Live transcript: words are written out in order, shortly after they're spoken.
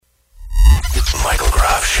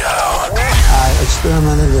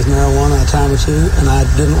experimented with marijuana a time or two, and I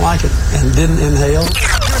didn't like it and didn't inhale.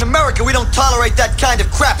 Here in America, we don't tolerate that kind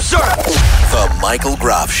of crap, sir. The Michael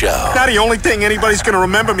Groff Show. Now the only thing anybody's going to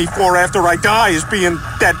remember me for after I die is being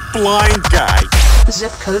that blind guy.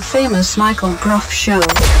 Zip Code Famous Michael Groff Show.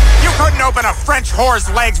 You couldn't open a French whore's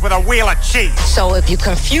legs with a wheel of cheese. So if you're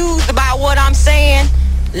confused about what I'm saying,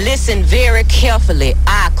 listen very carefully.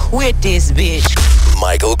 I quit this bitch.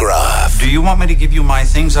 Michael Groff. Do you want me to give you my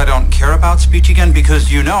things I don't care about speech again?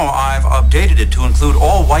 Because you know I've updated it to include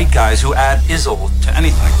all white guys who add izzle to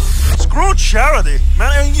anything. Screw charity,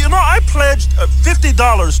 man. You know, I pledged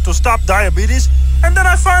 $50 to stop diabetes, and then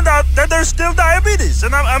I found out that there's still diabetes.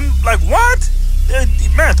 And I'm like, what?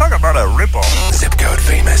 Man, talk about a ripoff. Zip Code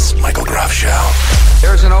Famous Michael Groff Show.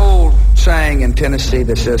 There's an old saying in Tennessee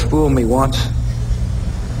that says, fool me once,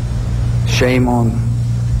 shame on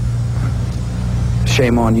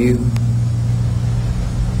you.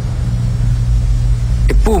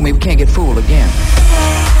 If fool me, we can't get fooled again.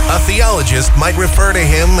 A theologist might refer to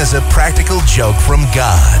him as a practical joke from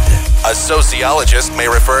God. A sociologist may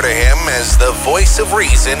refer to him as the voice of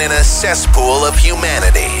reason in a cesspool of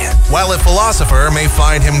humanity, while a philosopher may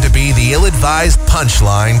find him to be the ill-advised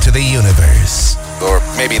punchline to the universe. Or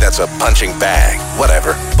maybe that's a punching bag,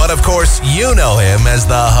 whatever. But of course, you know him as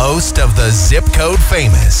the host of the Zip Code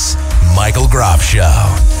Famous Michael Groff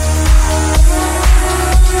Show.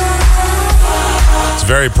 It's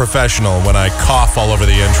very professional when I cough all over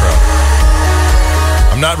the intro.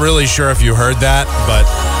 I'm not really sure if you heard that, but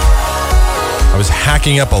I was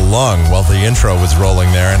hacking up a lung while the intro was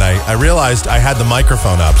rolling there, and I realized I had the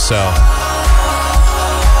microphone up, so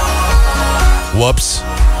whoops.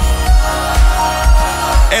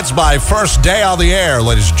 It's my first day on the air,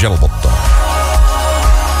 ladies and gentlemen.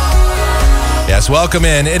 Yes, welcome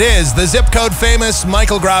in. It is the Zip Code Famous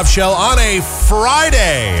Michael Groff Show on a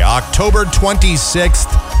Friday, October 26th,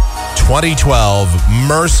 2012.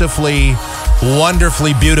 Mercifully,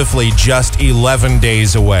 wonderfully, beautifully, just 11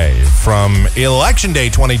 days away from Election Day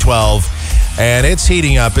 2012. And it's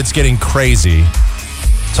heating up. It's getting crazy.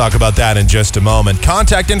 Talk about that in just a moment.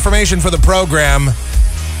 Contact information for the program,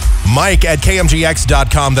 Mike at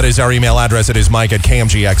KMGX.com. That is our email address. It is Mike at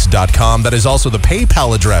KMGX.com. That is also the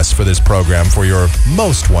PayPal address for this program for your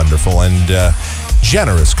most wonderful and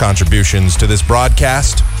generous contributions to this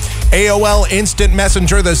broadcast. AOL Instant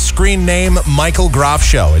Messenger, the screen name Michael Groff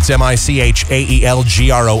Show. It's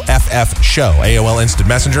MICHAELGROFF Show. AOL Instant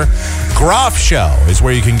Messenger. Groff Show is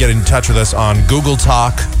where you can get in touch with us on Google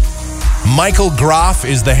Talk. Michael Groff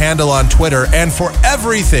is the handle on Twitter, and for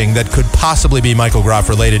everything that could possibly be Michael Groff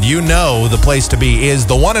related, you know the place to be is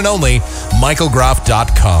the one and only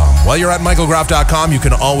michaelgroff.com. While you're at michaelgroff.com, you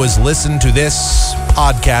can always listen to this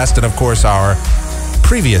podcast and, of course, our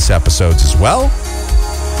previous episodes as well.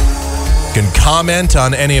 You can comment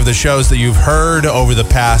on any of the shows that you've heard over the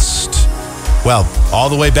past, well, all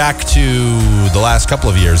the way back to the last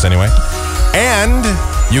couple of years anyway. And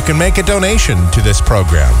you can make a donation to this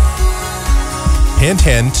program. Hint,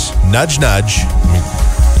 hint, nudge, nudge.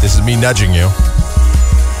 This is me nudging you.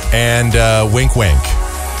 And wink, wink.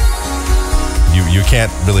 You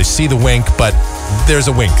can't really see the wink, but there's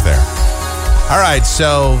a wink there. All right,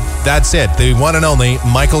 so that's it. The one and only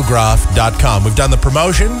michaelgroff.com. We've done the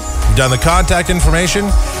promotion, we've done the contact information,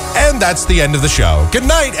 and that's the end of the show. Good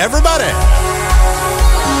night, everybody.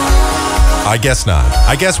 I guess not.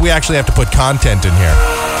 I guess we actually have to put content in here.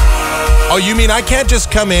 Oh, you mean I can't just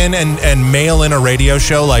come in and mail in a radio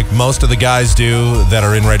show like most of the guys do that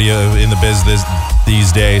are in radio in the biz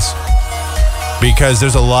these days? Because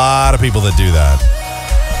there's a lot of people that do that.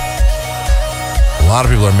 A lot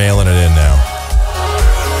of people are mailing it in now.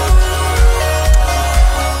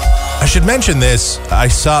 I should mention this. I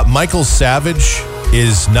saw Michael Savage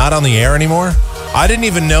is not on the air anymore. I didn't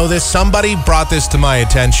even know this. Somebody brought this to my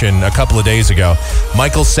attention a couple of days ago.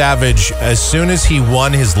 Michael Savage, as soon as he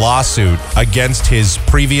won his lawsuit against his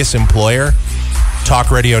previous employer,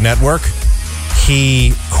 Talk Radio Network,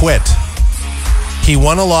 he quit. He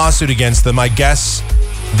won a lawsuit against them. I guess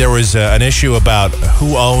there was an issue about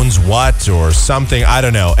who owns what or something. I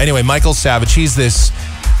don't know. Anyway, Michael Savage, he's this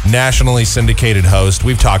nationally syndicated host.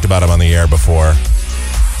 We've talked about him on the air before.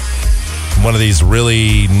 One of these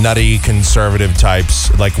really nutty conservative types,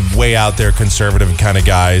 like way out there conservative kind of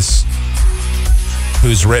guys,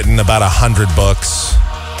 who's written about 100 books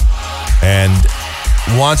and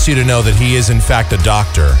wants you to know that he is in fact a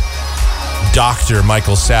doctor. Dr.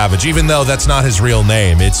 Michael Savage, even though that's not his real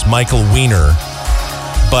name. It's Michael Weiner.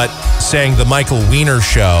 But saying the Michael Weiner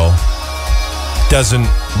Show doesn't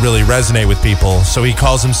really resonate with people, so he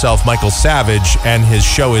calls himself Michael Savage, and his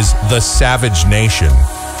show is The Savage Nation.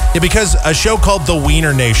 Yeah, because a show called The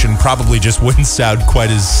Wiener Nation probably just wouldn't sound quite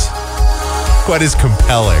as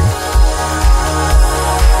compelling.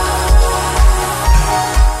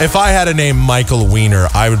 If I had a name Michael Wiener,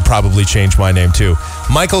 I would probably change my name too.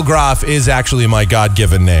 Michael Groff is actually my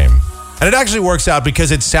God-given name. And it actually works out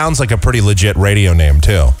because it sounds like a pretty legit radio name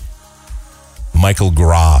too. Michael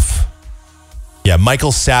Groff. Yeah,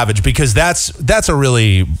 Michael Savage, because that's a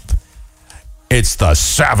really... It's the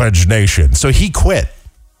Savage Nation. So he quit.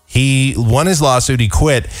 He won his lawsuit, he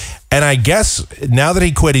quit, and I guess now that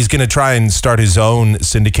he quit, he's going to try and start his own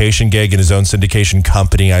syndication gig and his own syndication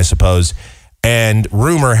company, I suppose. And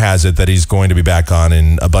rumor has it that he's going to be back on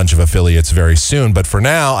in a bunch of affiliates very soon. But for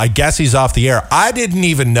now, I guess he's off the air. I didn't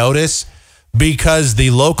even notice because the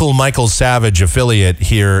local Michael Savage affiliate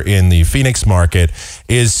here in the Phoenix market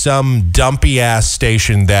is some dumpy-ass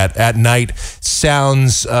station that at night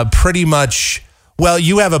sounds pretty much... Well,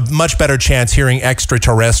 you have a much better chance hearing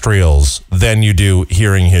extraterrestrials than you do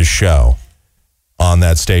hearing his show on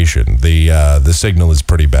that station. The signal is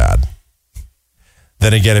pretty bad.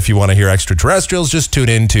 Then again, if you want to hear extraterrestrials, just tune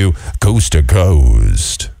in to Coast to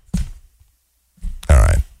Coast. All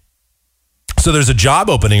right. So there's a job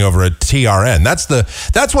opening over at TRN.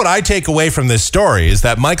 That's what I take away from this story, is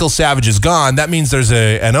that Michael Savage is gone. That means there's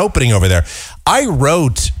an opening over there. I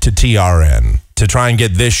wrote to TRN to try and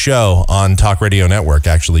get this show on Talk Radio Network,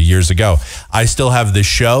 actually, years ago. I still have the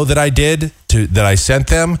show that I did, that I sent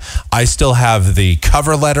them. I still have the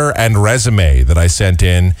cover letter and resume that I sent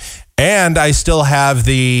in. And I still have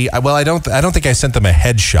I don't think I sent them a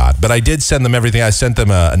headshot, but I did send them everything. I sent them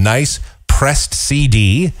a nice pressed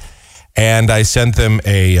CD, and I sent them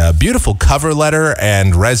a beautiful cover letter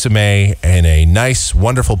and resume and a nice,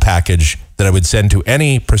 wonderful package that I would send to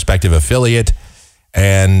any prospective affiliate.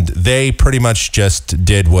 And they pretty much just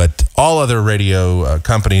did what all other radio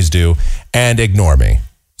companies do and ignore me.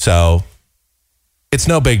 So it's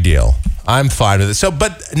no big deal. I'm fine with it. So,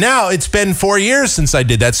 but now it's been 4 years since I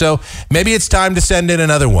did that. So maybe it's time to send in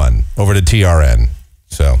another one over to TRN.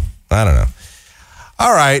 So I don't know.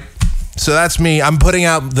 All right. So that's me. I'm putting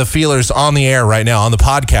out the feelers on the air right now on the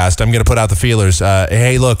podcast. I'm going to put out the feelers.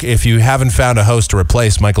 Hey, look, if you haven't found a host to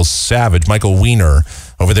replace Michael Wiener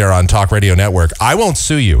over there on Talk Radio Network, I won't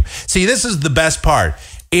sue you. See, this is the best part.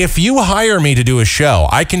 If you hire me to do a show,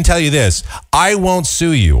 I can tell you this, I won't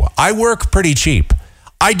sue you. I work pretty cheap.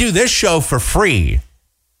 I do this show for free.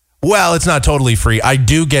 Well, it's not totally free. I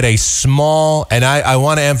do get a small, and I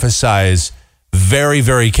want to emphasize very,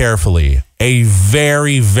 very carefully, a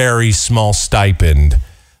very, very small stipend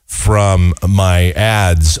from my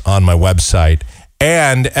ads on my website.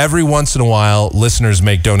 And every once in a while, listeners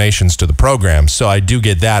make donations to the program, so I do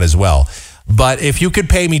get that as well. But if you could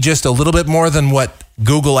pay me just a little bit more than what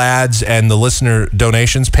Google ads and the listener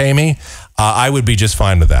donations pay me, I would be just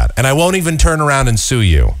fine with that. And I won't even turn around and sue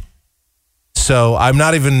you. So I'm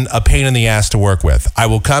not even a pain in the ass to work with. I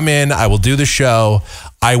will come in, I will do the show.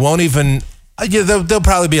 I won't even... there'll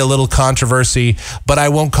probably be a little controversy, but I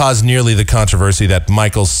won't cause nearly the controversy that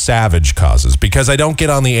Michael Savage causes, because I don't get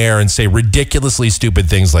on the air and say ridiculously stupid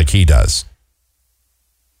things like he does.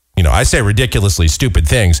 You know, I say ridiculously stupid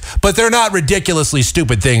things, but they're not ridiculously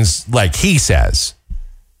stupid things like he says.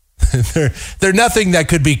 They're nothing that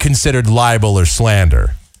could be considered libel or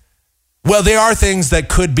slander. Well, they are things that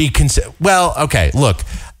could be considered. Well, okay, look.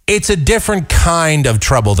 It's a different kind of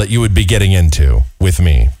trouble that you would be getting into with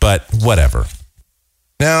me, but whatever.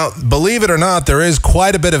 Now, believe it or not, there is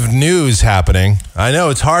quite a bit of news happening. I know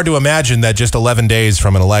it's hard to imagine that just 11 days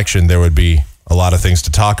from an election, there would be a lot of things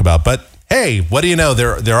to talk about. But hey, what do you know?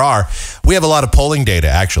 There are. We have a lot of polling data,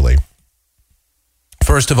 actually.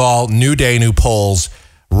 First of all, new day, new polls.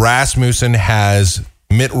 Rasmussen has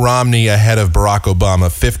Mitt Romney ahead of Barack Obama,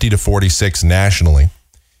 50-46 nationally.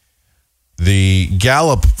 The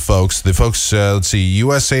Gallup folks, let's see,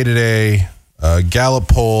 USA Today, Gallup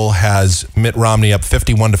poll has Mitt Romney up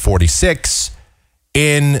 51-46.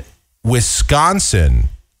 In Wisconsin,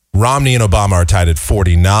 Romney and Obama are tied at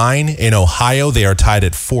 49. In Ohio, they are tied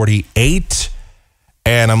at 48.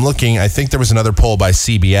 And I'm looking, I think there was another poll by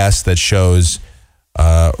CBS that shows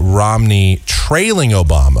Romney trailing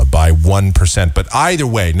Obama by 1%. But either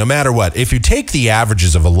way, no matter what, if you take the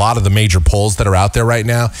averages of a lot of the major polls that are out there right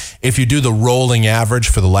now, if you do the rolling average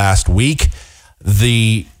for the last week,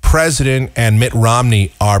 the president and Mitt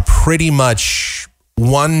Romney are pretty much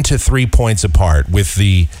 1 to 3 points apart, with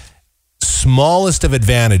the smallest of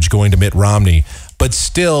advantage going to Mitt Romney, but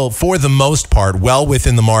still, for the most part, well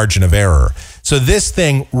within the margin of error. So this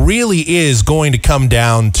thing really is going to come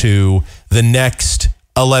down to the next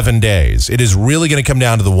 11 days. It is really going to come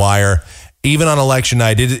down to the wire. even on election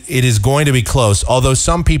night, it is going to be close, although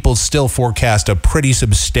some people still forecast a pretty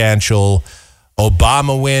substantial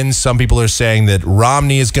Obama win. Some people are saying that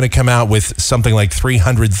Romney is going to come out with something like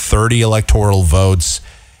 330 electoral votes.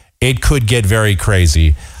 It could get very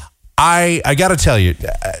crazy. I got to tell you,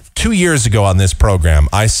 2 years ago on this program,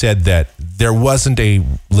 I said that there wasn't a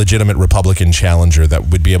legitimate Republican challenger that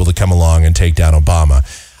would be able to come along and take down Obama.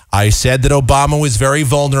 I said that Obama was very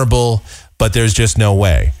vulnerable, but there's just no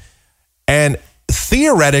way. And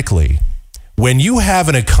theoretically, when you have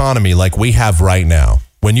an economy like we have right now,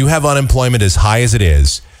 when you have unemployment as high as it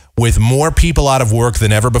is, with more people out of work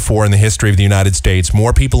than ever before in the history of the United States,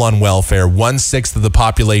 more people on welfare, 1/6 of the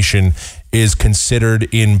population is considered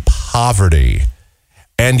in poverty.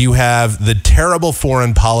 And you have the terrible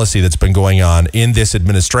foreign policy that's been going on in this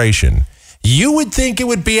administration, you would think it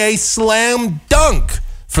would be a slam dunk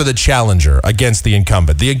for the challenger against the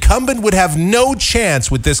incumbent. The incumbent would have no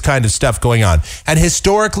chance with this kind of stuff going on. And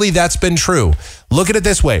historically, that's been true. Look at it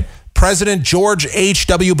this way. President George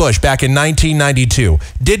H.W. Bush back in 1992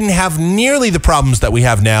 didn't have nearly the problems that we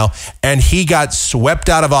have now, and he got swept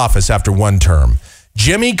out of office after one term.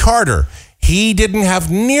 Jimmy Carter, he didn't have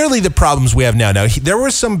nearly the problems we have now. Now, there were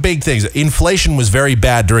some big things. Inflation was very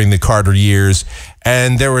bad during the Carter years,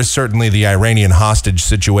 and there was certainly the Iranian hostage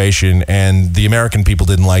situation, and the American people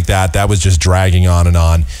didn't like that. That was just dragging on and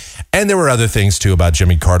on. And there were other things, too, about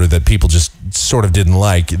Jimmy Carter that people just sort of didn't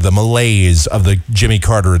like. The malaise of the Jimmy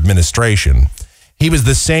Carter administration. He was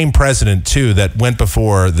the same president, too, that went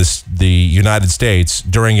before the United States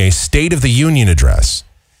during a State of the Union address.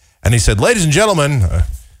 And he said, "Ladies and gentlemen,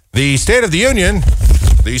 the State of the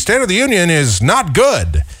Union is not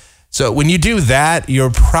good." So when you do that,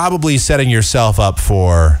 you're probably setting yourself up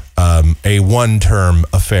for a one-term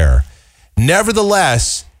affair.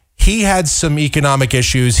 Nevertheless, he had some economic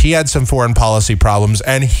issues. He had some foreign policy problems,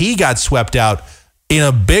 and he got swept out in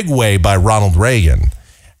a big way by Ronald Reagan.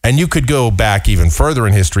 And you could go back even further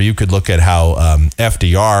in history. You could look at how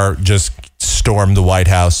FDR just stormed the White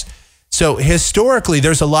House. So historically,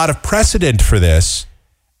 there's a lot of precedent for this.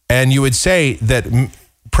 And you would say that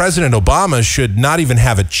President Obama should not even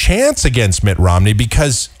have a chance against Mitt Romney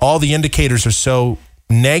because all the indicators are so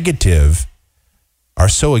negative, are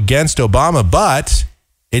so against Obama, but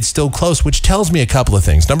it's still close, which tells me a couple of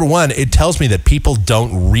things. Number one, it tells me that people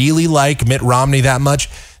don't really like Mitt Romney that much.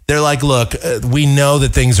 They're like, look, we know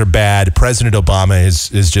that things are bad. President Obama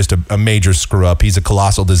is just a major screw up. He's a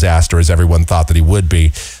colossal disaster, as everyone thought that he would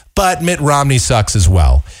be. But Mitt Romney sucks as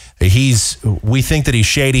well. We think that he's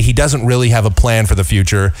shady. He doesn't really have a plan for the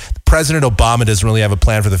future. President Obama doesn't really have a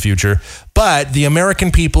plan for the future. But the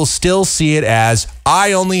American people still see it as,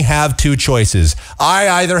 I only have two choices. I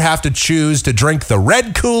either have to choose to drink the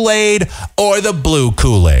red Kool-Aid or the blue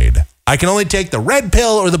Kool-Aid. I can only take the red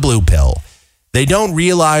pill or the blue pill. They don't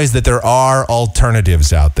realize that there are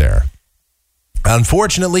alternatives out there.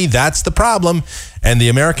 Unfortunately, that's the problem, and the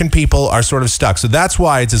American people are sort of stuck. So that's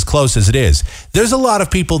why it's as close as it is. There's a lot of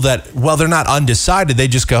people that, well, they're not undecided. They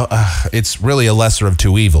just go, it's really a lesser of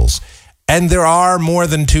two evils. And there are more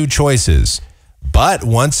than two choices. But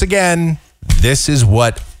once again, this is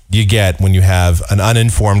what you get when you have an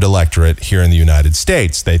uninformed electorate here in the United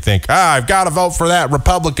States. They think, I've got to vote for that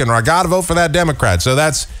Republican or I got to vote for that Democrat. So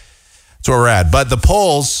that's where we're at. But the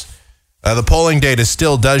polls... the polling data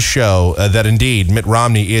still does show that indeed Mitt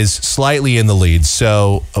Romney is slightly in the lead.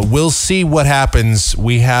 So we'll see what happens.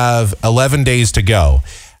 We have 11 days to go.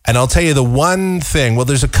 And I'll tell you the one thing, well,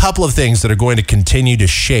 there's a couple of things that are going to continue to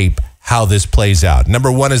shape how this plays out.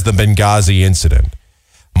 Number one is the Benghazi incident.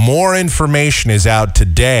 More information is out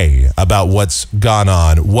today about what's gone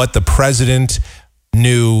on, what the president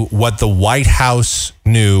knew, what the White House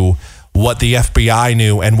knew, what the FBI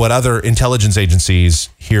knew, and what other intelligence agencies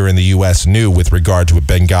here in the U.S. knew with regard to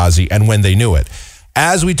Benghazi and when they knew it.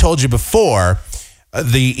 As we told you before,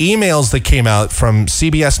 the emails that came out from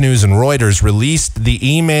CBS News and Reuters released the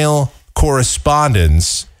email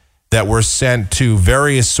correspondence that were sent to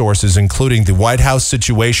various sources, including the White House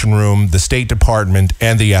Situation Room, the State Department,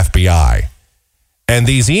 and the FBI. And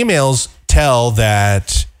these emails tell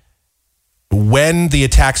that when the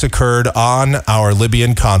attacks occurred on our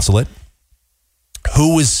Libyan consulate,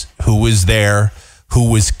 who was there,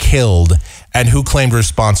 who was killed, and who claimed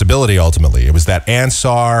responsibility ultimately. It was that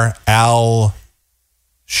Ansar al-Sharia,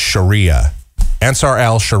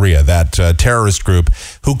 that terrorist group,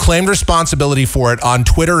 who claimed responsibility for it on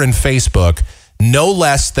Twitter and Facebook no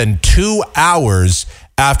less than 2 hours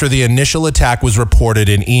after the initial attack was reported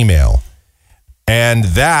in email. And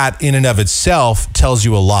that in and of itself tells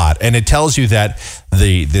you a lot. And it tells you that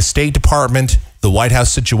the State Department, the White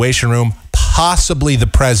House Situation Room, possibly the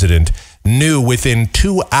president knew within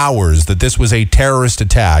 2 hours that this was a terrorist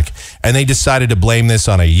attack, and they decided to blame this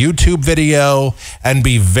on a YouTube video and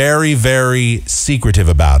be very, very secretive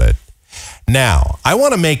about it. Now, I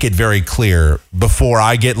want to make it very clear before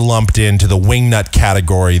I get lumped into the wingnut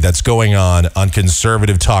category that's going on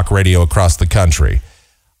conservative talk radio across the country.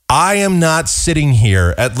 I am not sitting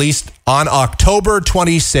here, at least on October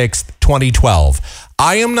 26th, 2012.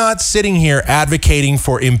 I am not sitting here advocating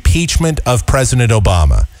for impeachment of President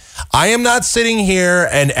Obama. I am not sitting here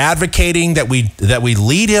and advocating that we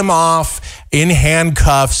lead him off in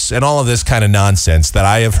handcuffs and all of this kind of nonsense that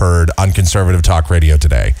I have heard on conservative talk radio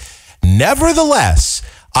today. Nevertheless,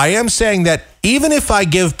 I am saying that even if I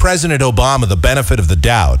give President Obama the benefit of the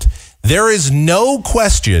doubt, there is no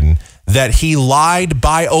question that he lied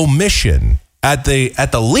by omission. At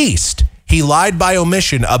the least, he lied by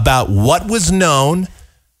omission about what was known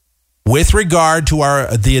with regard to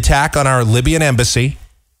the attack on our Libyan embassy,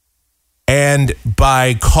 and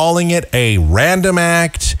by calling it a random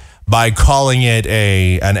act, by calling it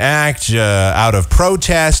an act out of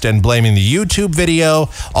protest and blaming the YouTube video,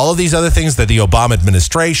 all of these other things that the Obama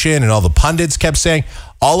administration and all the pundits kept saying,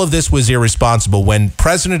 all of this was irresponsible when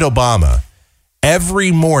President Obama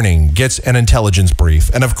every morning gets an intelligence brief,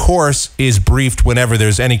 and of course is briefed whenever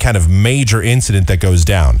there's any kind of major incident that goes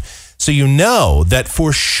down. So you know that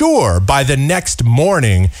for sure by the next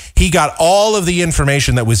morning, he got all of the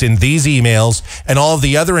information that was in these emails and all of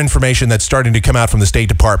the other information that's starting to come out from the State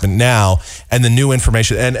Department now, and the new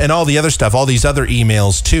information and all the other stuff, all these other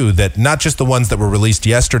emails too, that not just the ones that were released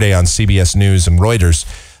yesterday on CBS News and Reuters,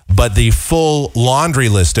 but the full laundry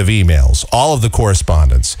list of emails, all of the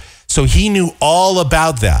correspondence. So he knew all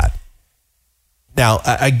about that. Now,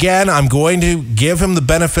 again, I'm going to give him the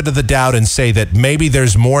benefit of the doubt and say that maybe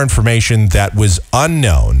there's more information that was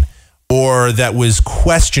unknown or that was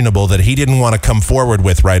questionable that he didn't want to come forward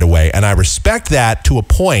with right away. And I respect that to a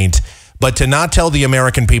point, but to not tell the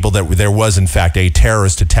American people that there was, in fact, a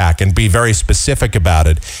terrorist attack and be very specific about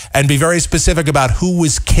it and be very specific about who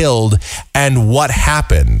was killed and what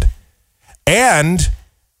happened. And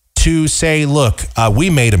to say, look, we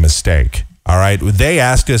made a mistake. All right. They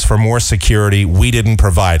asked us for more security. We didn't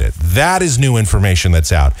provide it. That is new information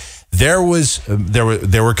that's out. There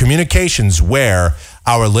were communications where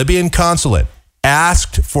our Libyan consulate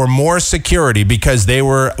asked for more security because they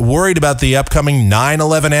were worried about the upcoming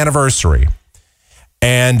 9/11 anniversary.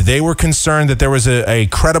 And they were concerned that there was a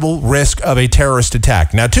credible risk of a terrorist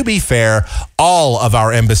attack. Now, to be fair, all of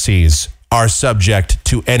our embassies are subject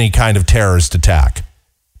to any kind of terrorist attack,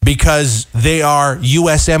 because they are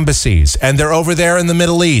U.S. embassies and they're over there in the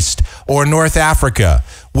Middle East or North Africa,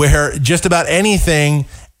 where just about anything,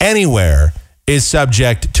 anywhere, is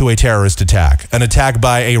subject to a terrorist attack, an attack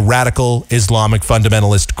by a radical Islamic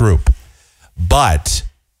fundamentalist group. But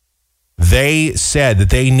they said that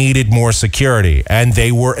they needed more security, and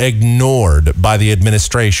they were ignored by the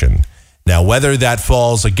administration. Now, whether that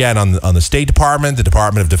falls, again, on the State Department, the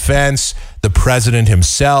Department of Defense, the president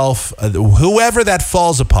himself, whoever that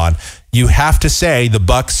falls upon, you have to say the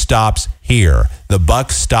buck stops here. The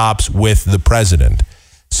buck stops with the president.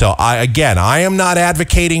 So, I am not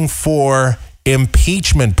advocating for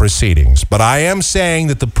impeachment proceedings, but I am saying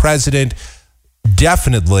that the president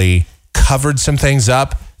definitely covered some things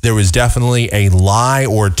up. There was definitely a lie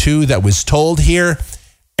or two that was told here.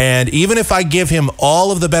 And even if I give him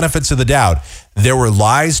all of the benefits of the doubt, there were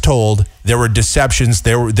lies told, there were deceptions,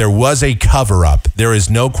 there was a cover-up. There is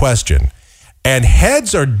no question. And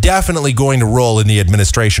heads are definitely going to roll in the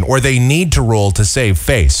administration, or they need to roll to save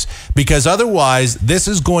face, because otherwise this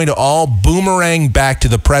is going to all boomerang back to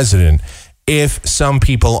the president if some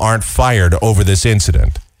people aren't fired over this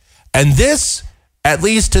incident. And this, at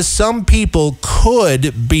least to some people,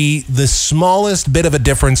 could be the smallest bit of a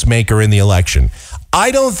difference maker in the election.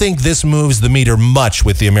 I don't think this moves the meter much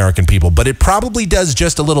with the American people, but it probably does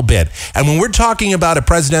just a little bit. And when we're talking about a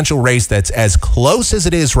presidential race that's as close as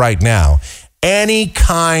it is right now, any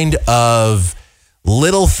kind of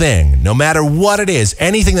little thing, no matter what it is,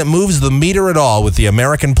 anything that moves the meter at all with the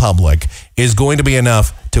American public is going to be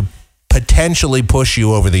enough to potentially push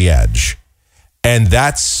you over the edge. And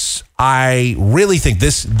I really think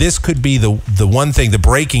this could be the one thing, the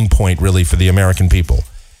breaking point really for the American people.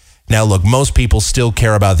 Now, look, most people still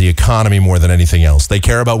care about the economy more than anything else. They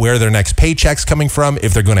care about where their next paycheck's coming from,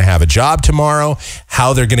 if they're going to have a job tomorrow,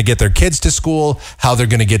 how they're going to get their kids to school, how they're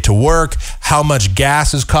going to get to work, how much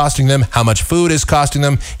gas is costing them, how much food is costing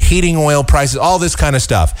them, heating oil prices, all this kind of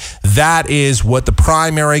stuff. That is what the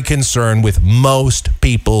primary concern with most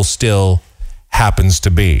people still happens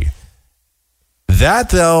to be.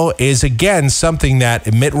 That, though, is, again, something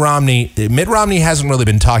that Mitt Romney hasn't really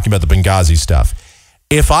been talking about the Benghazi stuff.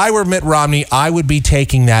 If I were Mitt Romney, I would be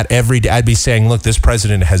taking that every day. I'd be saying, look, this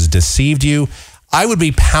president has deceived you. I would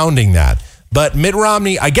be pounding that. But Mitt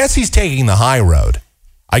Romney, I guess he's taking the high road.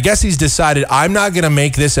 I guess he's decided, I'm not going to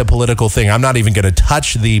make this a political thing. I'm not even going to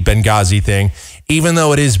touch the Benghazi thing. Even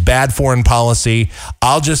though it is bad foreign policy,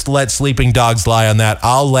 I'll just let sleeping dogs lie on that.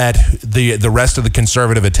 I'll let the rest of the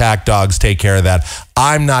conservative attack dogs take care of that.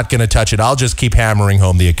 I'm not going to touch it. I'll just keep hammering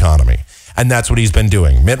home the economy. And that's what he's been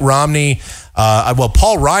doing. Mitt Romney,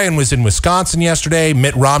 Paul Ryan was in Wisconsin yesterday.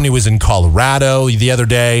 Mitt Romney was in Colorado the other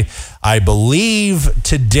day. I believe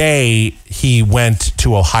today he went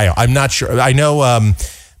to Ohio. I'm not sure. I know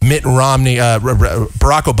Mitt Romney,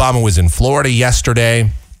 Barack Obama was in Florida yesterday.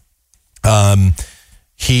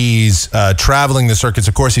 He's traveling the circuits.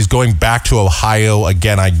 Of course, he's going back to Ohio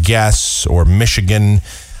again, I guess, or Michigan.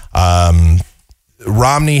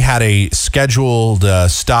 Romney had a scheduled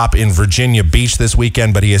stop in Virginia Beach this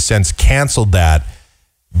weekend, but he has since canceled that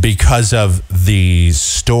because of the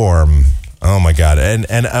storm. Oh, my God. And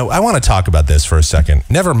I want to talk about this for a second.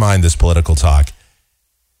 Never mind this political talk.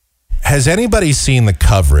 Has anybody seen the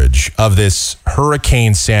coverage of this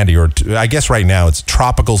Hurricane Sandy, or I guess right now it's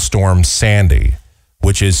Tropical Storm Sandy,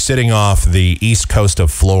 which is sitting off the east coast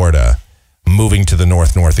of Florida, moving to the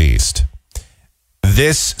northeast?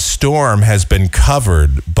 This storm has been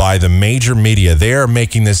covered by the major media. They are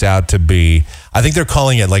making this out to be, I think they're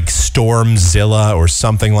calling it like Stormzilla or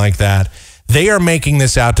something like that. They are making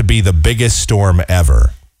this out to be the biggest storm ever.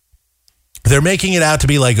 They're making it out to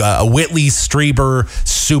be like a Whitley Strieber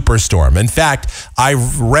superstorm. In fact, I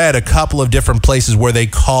read a couple of different places where they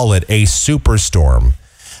call it a superstorm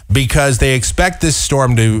because they expect this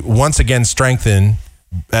storm to once again strengthen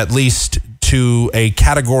at least to a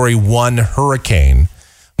Category 1 hurricane,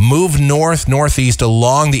 move northeast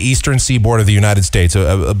along the eastern seaboard of the United States,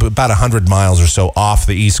 about 100 miles or so off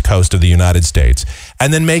the east coast of the United States,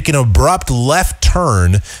 and then make an abrupt left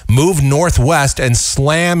turn, move northwest, and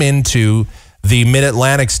slam into the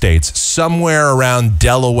mid-Atlantic states, somewhere around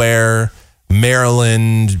Delaware,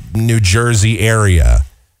 Maryland, New Jersey area,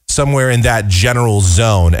 somewhere in that general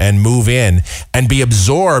zone, and move in and be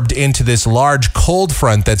absorbed into this large cold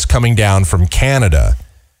front that's coming down from Canada.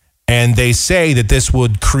 And they say that this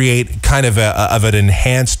would create kind of an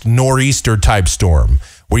enhanced nor'easter type storm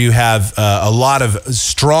where you have a lot of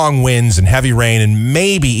strong winds and heavy rain and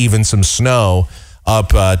maybe even some snow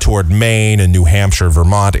up toward Maine and New Hampshire,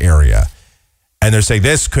 Vermont area. And they're saying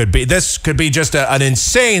this could be just an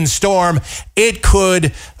insane storm. It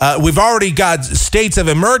could. We've already got states of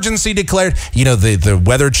emergency declared. You know, the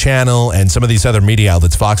Weather Channel and some of these other media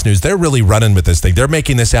outlets, Fox News, they're really running with this thing. They're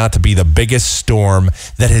making this out to be the biggest storm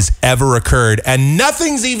that has ever occurred. And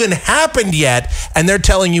nothing's even happened yet. And they're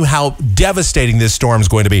telling you how devastating this storm is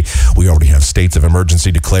going to be. We already have states of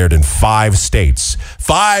emergency declared in 5 states.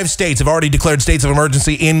 5 states have already declared states of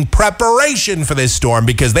emergency in preparation for this storm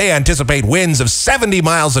because they anticipate winds of 70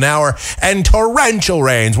 miles an hour and torrential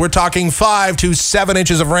rains. We're talking 5 to 7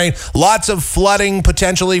 inches of rain, lots of flooding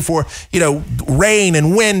potentially for, rain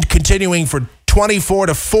and wind continuing for 24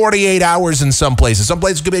 to 48 hours in some places. Some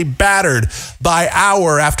places could be battered by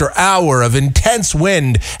hour after hour of intense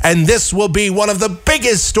wind. And this will be one of the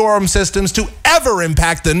biggest storm systems to ever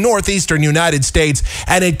impact the northeastern United States.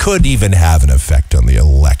 And it could even have an effect on the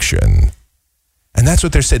election. And that's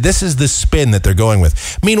what they're saying. This is the spin that they're going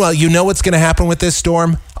with. Meanwhile, you know what's going to happen with this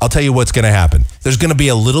storm? I'll tell you what's going to happen. There's going to be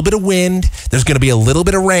a little bit of wind. There's going to be a little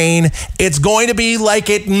bit of rain. It's going to be like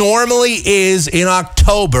it normally is in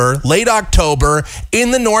October, late October,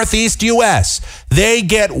 in the Northeast U.S. They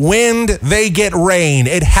get wind, they get rain.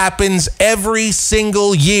 It happens every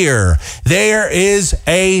single year. There is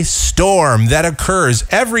a storm that occurs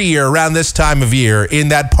every year around this time of year in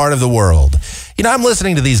that part of the world. I'm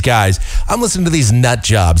listening to these guys. I'm listening to these nut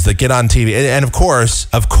jobs that get on TV. And of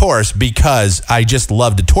course, because I just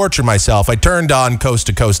love to torture myself, I turned on Coast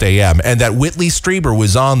to Coast AM, and that Whitley Strieber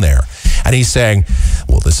was on there. And he's saying,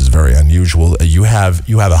 well, this is very unusual. You have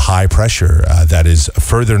a high pressure that is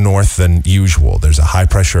further north than usual. There's a high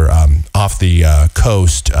pressure off the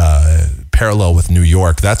coast parallel with New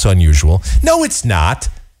York. That's unusual. No, it's not.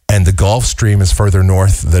 And the Gulf Stream is further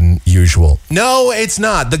north than usual. No, it's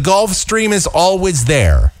not. The Gulf Stream is always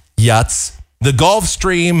there. Yuts. The Gulf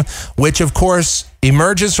Stream, which of course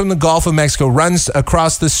emerges from the Gulf of Mexico, runs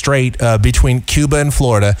across the strait between Cuba and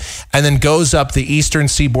Florida, and then goes up the eastern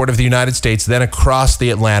seaboard of the United States, then across the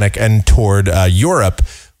Atlantic and toward Europe,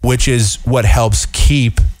 which is what helps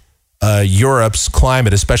keep Europe's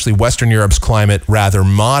climate, especially Western Europe's climate, rather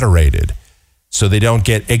moderated. so they don't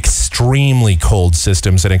get extremely cold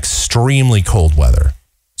systems and extremely cold weather.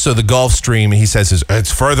 So the Gulf Stream, he says,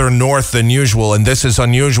 it's further north than usual, and this is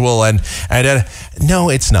unusual. And no,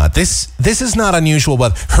 it's not. This is not unusual,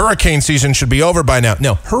 but hurricane season should be over by now.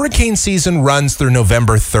 No, hurricane season runs through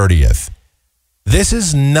November 30th. This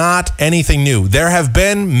is not anything new. There have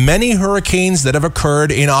been many hurricanes that have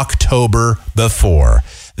occurred in October before.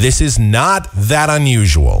 This is not that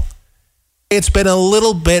unusual. It's been a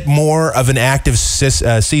little bit more of an active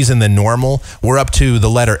season than normal. We're up to the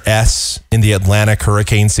letter S in the Atlantic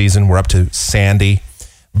hurricane season. We're up to Sandy.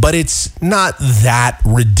 But it's not that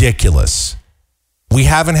ridiculous. We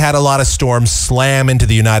haven't had a lot of storms slam into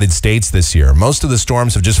the United States this year. Most of the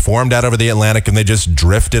storms have just formed out over the Atlantic and they just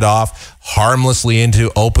drifted off harmlessly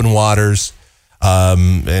into open waters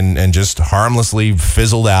and just harmlessly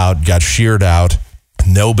fizzled out, got sheared out.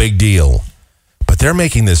 No big deal. But they're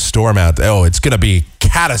making this storm out. Oh, it's going to be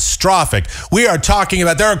catastrophic. We are talking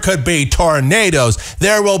about there could be tornadoes.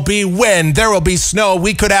 There will be wind. There will be snow.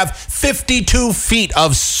 We could have 52 feet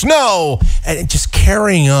of snow. And just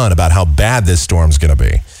carrying on about how bad this storm's going to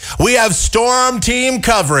be. We have storm team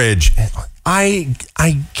coverage. I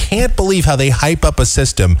can't believe how they hype up a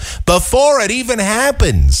system before it even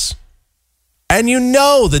happens. And you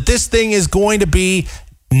know that this thing is going to be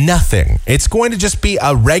nothing. It's going to just be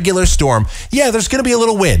a regular storm. Yeah, there's going to be a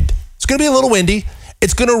little wind. It's going to be a little windy.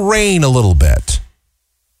 It's going to rain a little bit.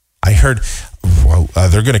 I heard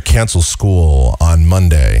they're going to cancel school on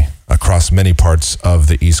Monday across many parts of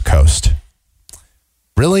the East Coast.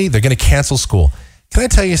 Really? They're going to cancel school. Can I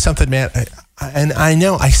tell you something, man? And I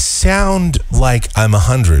know I sound like I'm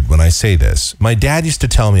 100 when I say this. My dad used to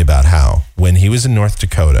tell me about how when he was in North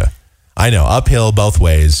Dakota, I know, uphill both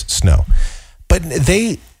ways, snow. But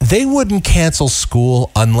they wouldn't cancel school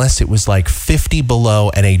unless it was like 50 below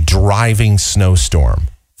and a driving snowstorm.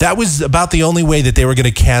 That was about the only way that they were going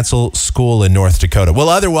to cancel school in North Dakota. Well,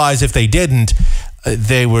 otherwise, if they didn't,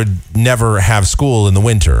 they would never have school in the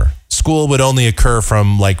winter. School would only occur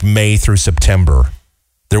from like May through September.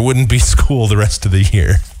 There wouldn't be school the rest of the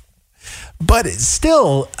year. But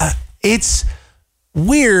still, it's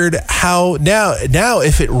weird how now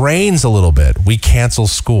if it rains a little bit, we cancel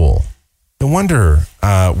school. No wonder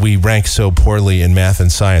we rank so poorly in math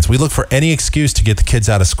and science. We look for any excuse to get the kids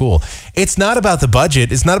out of school. It's not about the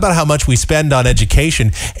budget. It's not about how much we spend on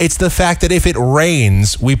education. It's the fact that if it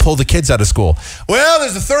rains, we pull the kids out of school. Well,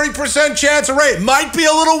 there's a 30% chance of rain. Might be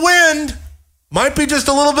a little wind. Might be just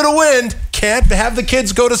a little bit of wind. Can't have the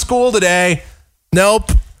kids go to school today. Nope.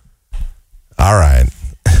 All right.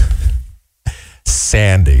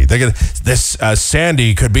 Sandy.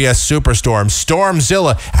 Sandy could be a superstorm.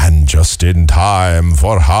 Stormzilla. And just in time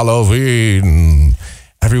for Halloween.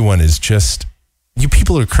 Everyone is just... You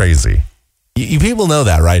people are crazy. You people know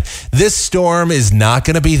that, right? This storm is not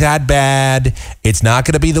going to be that bad. It's not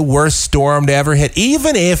going to be the worst storm to ever hit.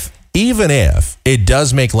 Even if it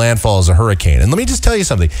does make landfall as a hurricane. And let me just tell you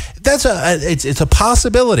something. It's a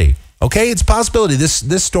possibility. Okay? It's a possibility.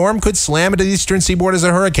 This storm could slam into the eastern seaboard as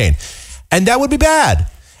a hurricane. And that would be bad.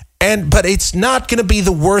 But it's not going to be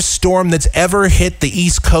the worst storm that's ever hit the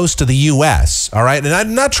east coast of the U.S. All right? And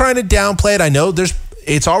I'm not trying to downplay it. I know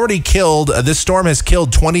it's already killed. This storm has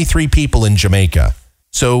killed 23 people in Jamaica.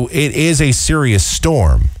 So it is a serious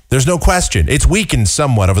storm. There's no question. It's weakened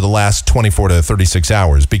somewhat over the last 24 to 36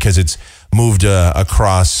 hours because it's moved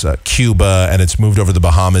across Cuba and it's moved over the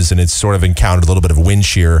Bahamas and it's sort of encountered a little bit of wind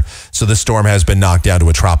shear. So the storm has been knocked down to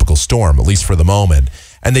a tropical storm, at least for the moment.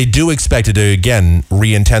 And they do expect it to, again,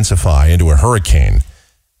 re-intensify into a hurricane.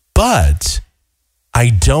 But I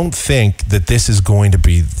don't think that this is going to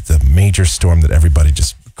be the major storm that everybody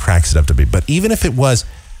just cracks it up to be. But even if it was,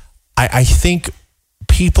 I think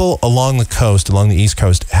people along the coast, along the East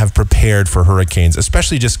Coast, have prepared for hurricanes,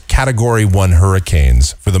 especially just Category 1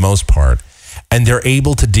 hurricanes for the most part. And they're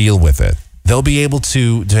able to deal with it. They'll be able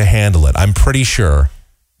to handle it, I'm pretty sure.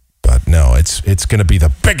 But no, it's going to be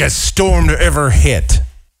the biggest storm to ever hit.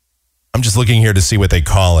 I'm just looking here to see what they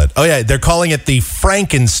call it. Oh, yeah, they're calling it the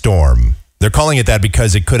Frankenstorm. They're calling it that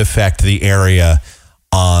because it could affect the area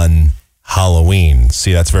on Halloween.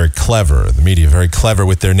 See, that's very clever. The media very clever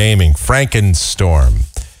with their naming. Frankenstorm.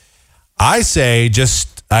 I say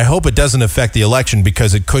I hope it doesn't affect the election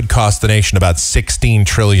because it could cost the nation about $16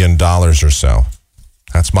 trillion or so.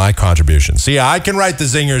 That's my contribution. See, I can write the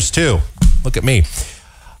zingers too. Look at me.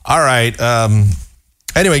 All right.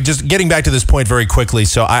 Anyway, just getting back to this point very quickly.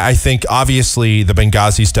 So I think obviously the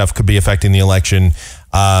Benghazi stuff could be affecting the election.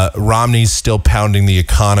 Romney's still pounding the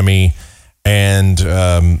economy. And,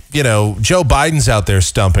 Joe Biden's out there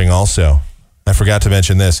stumping also. I forgot to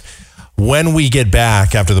mention this. when we get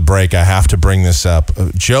back after the break, I have to bring this up.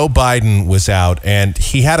 Joe Biden was out, and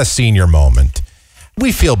he had a senior moment.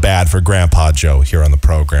 We feel bad for Grandpa Joe here on the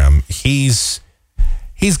program. He's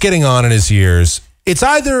getting on in his years. It's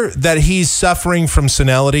either that he's suffering from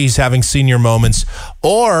senility, he's having senior moments,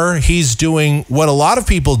 or he's doing what a lot of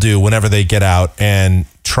people do whenever they get out and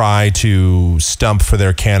try to stump for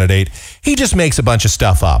their candidate. He just makes a bunch of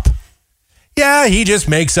stuff up. Yeah, he just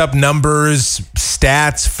makes up numbers,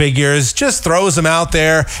 stats, figures, just throws them out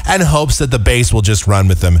there and hopes that the base will just run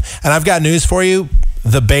with them. And I've got news for you.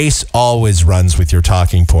 The base always runs with your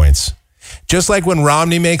talking points. Just like when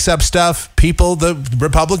Romney makes up stuff, the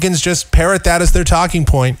Republicans just parrot that as their talking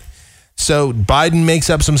point. So Biden makes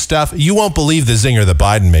up some stuff. You won't believe the zinger that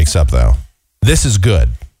Biden makes up, though. This is good.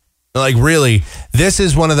 Like, really, this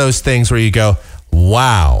is one of those things where you go,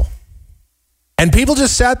 wow. And people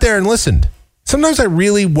just sat there and listened. Sometimes I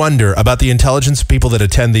really wonder about the intelligence of people that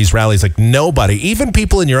attend these rallies. Like, nobody, even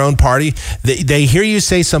people in your own party, they hear you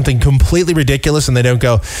say something completely ridiculous and they don't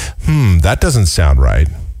go, that doesn't sound right.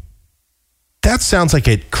 That sounds like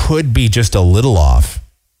it could be just a little off.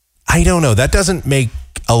 I don't know. That doesn't make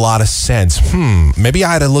a lot of sense. Maybe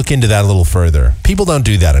I had to look into that a little further. People don't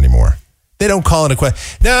do that anymore. They don't call it a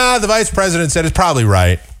question. Nah, the vice president said it's probably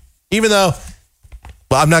right. Even though,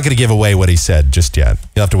 well, I'm not going to give away what he said just yet.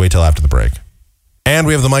 You'll have to wait till after the break. And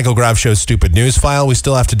we have the Michael Graf Show Stupid News File we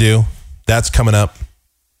still have to do. That's coming up.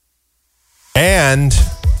 And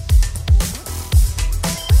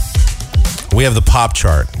we have the pop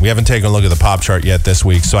chart. We haven't taken a look at the pop chart yet this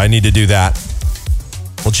week, so I need to do that.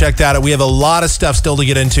 We'll check that out. We have a lot of stuff still to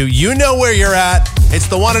get into. You know where you're at. It's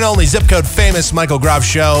the one and only Zip Code Famous Michael Graf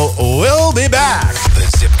Show. We'll be back. The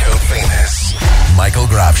Zip Code Famous Michael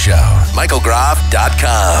Graf Show.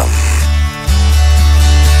 MichaelGraf.com.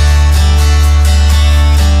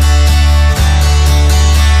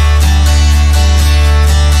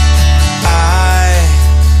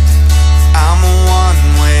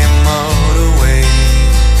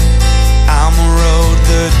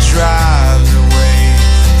 Drives away,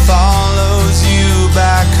 follows you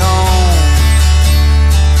back home.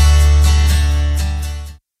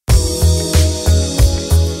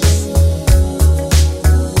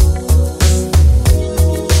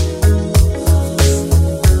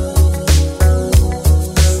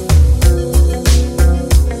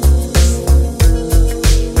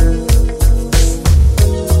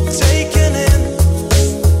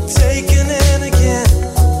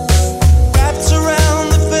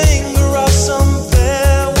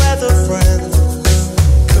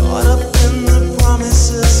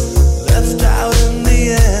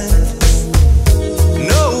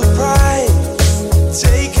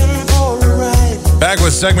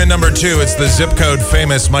 Segment number 2, it's the Zip Code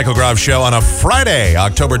Famous Michael Graf Show on a Friday,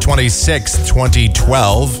 October 26th,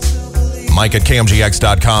 2012. Mike at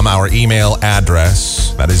KMGX.com, our email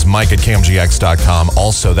address. That is Mike at KMGX.com.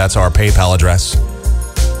 Also, that's our PayPal address.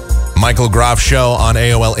 Michael Graf Show on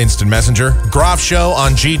AOL Instant Messenger. Graf Show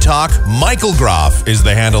on G-Talk. Michael Graf is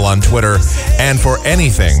the handle on Twitter. And for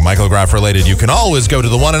anything Michael Graf related, you can always go to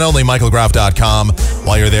the one and only MichaelGraf.com.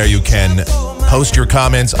 While you're there, you can post your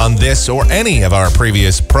comments on this or any of our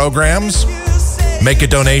previous programs. Make a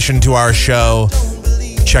donation to our show.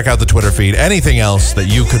 Check out the Twitter feed. Anything else that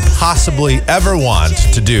you could possibly ever want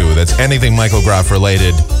to do that's anything Michael Graf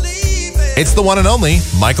related, it's the one and only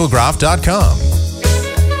MichaelGraf.com.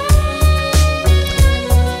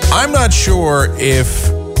 I'm not sure if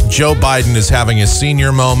Joe Biden is having a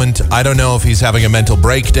senior moment. I don't know if he's having a mental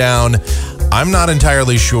breakdown. I'm not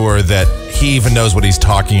entirely sure that he even knows what he's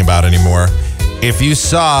talking about anymore. If you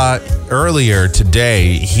saw earlier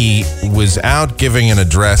today, he was out giving an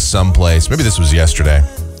address someplace. Maybe this was yesterday.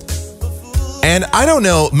 And I don't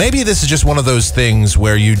know, maybe this is just one of those things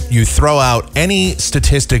where you throw out any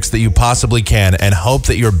statistics that you possibly can and hope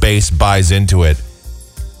that your base buys into it.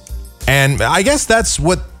 And I guess that's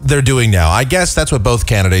what they're doing now. I guess that's what both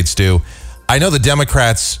candidates do. I know the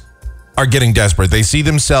Democrats are getting desperate. They see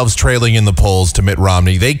themselves trailing in the polls to Mitt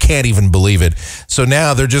Romney. They can't even believe it. So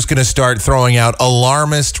now they're just going to start throwing out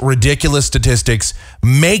alarmist, ridiculous statistics,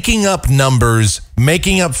 making up numbers,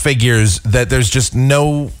 making up figures that there's just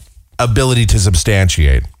no ability to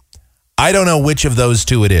substantiate. I don't know which of those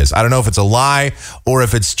two it is. I don't know if it's a lie or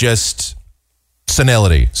if it's just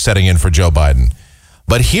senility setting in for Joe Biden.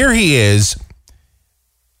 But here he is.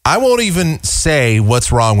 I won't even say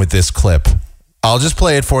what's wrong with this clip. I'll just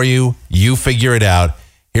play it for you. You figure it out.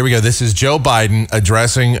 Here we go. This is Joe Biden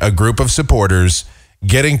addressing a group of supporters,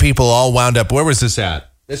 getting people all wound up. Where was this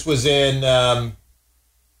at? This was in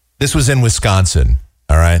Wisconsin.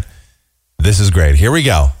 All right. This is great. Here we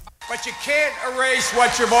go. But you can't erase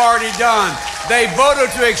what you've already done. They voted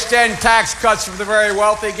to extend tax cuts for the very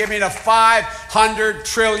wealthy, giving a $500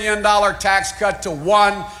 trillion tax cut to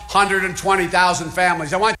 120,000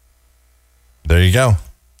 families. There you go.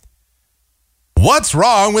 What's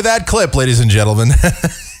wrong with that clip, ladies and gentlemen?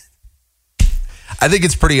 I think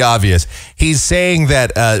it's pretty obvious. He's saying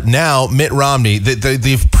that now Mitt Romney,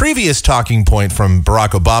 the previous talking point from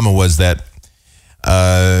Barack Obama was that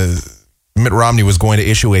Mitt Romney was going to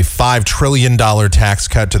issue a $5 trillion tax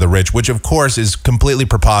cut to the rich, which of course is completely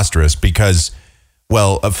preposterous because,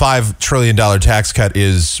 well, a $5 trillion tax cut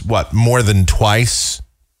is what, more than twice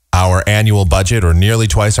our annual budget or nearly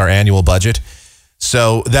twice our annual budget.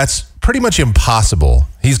 So that's pretty much impossible.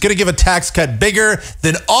 He's going to give a tax cut bigger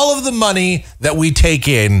than all of the money that we take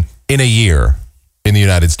in a year in the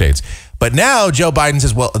United States. But now Joe Biden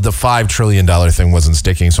says, well, the $5 trillion thing wasn't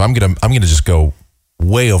sticking, so I'm going to just go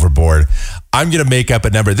way overboard. I'm going to make up a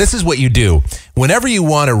number. This is what you do. Whenever you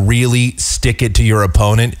want to really stick it to your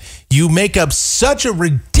opponent, you make up such a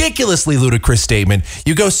ridiculously ludicrous statement.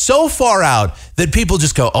 You go so far out that people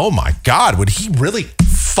just go, oh my God, would he really?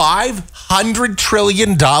 $500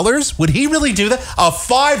 trillion? Would he really do that? A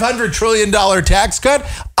 $500 trillion tax cut?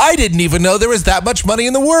 I didn't even know there was that much money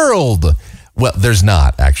in the world. Well, there's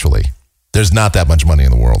not, actually. There's not that much money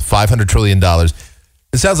in the world. $500 trillion.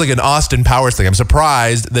 It sounds like an Austin Powers thing. I'm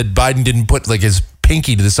surprised that Biden didn't put like his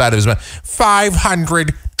pinky to the side of his mouth.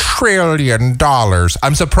 $500 trillion.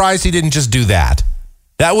 I'm surprised he didn't just do that.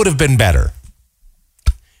 That would have been better.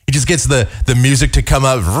 He just gets the music to come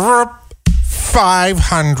up.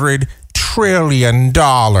 $500 trillion.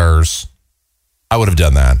 I would have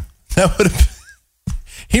done that. That would have.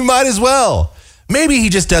 He might as well. Maybe he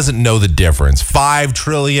just doesn't know the difference. 5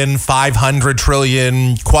 trillion, 500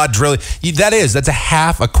 trillion, quadrillion. That's a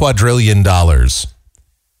half a quadrillion dollars.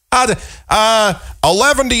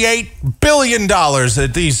 $11 billion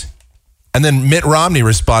at these. And then Mitt Romney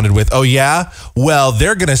responded with, oh yeah? Well,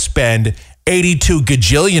 they're going to spend $82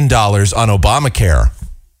 gajillion on Obamacare.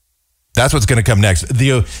 That's what's going to come next.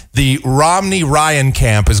 The Romney-Ryan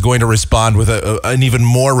camp is going to respond with an even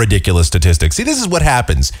more ridiculous statistic. See, this is what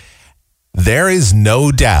happens. There is no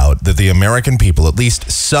doubt that the American people, at least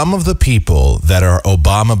some of the people that are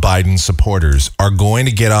Obama-Biden supporters, are going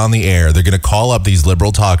to get on the air. They're going to call up these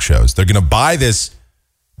liberal talk shows. They're going to buy this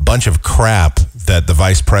bunch of crap that the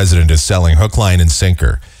vice president is selling, hook, line, and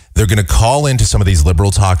sinker. They're going to call into some of these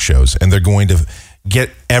liberal talk shows, and they're going to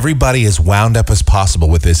get everybody as wound up as possible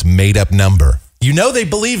with this made-up number. You know they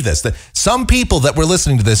believe this. That some people that were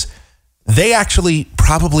listening to this, they actually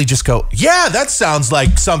probably just go, yeah, that sounds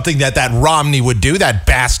like something that Romney would do, that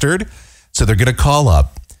bastard. So they're going to call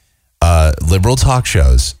up liberal talk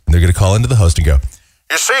shows, and they're going to call into the host and go,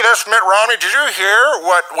 you see this, Mitt Romney? Did you hear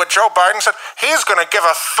what Joe Biden said? He's going to give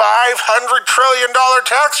a $500 trillion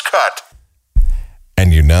tax cut.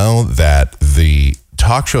 And you know that the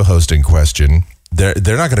talk show host in question, they're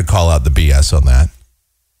not going to call out the BS on that.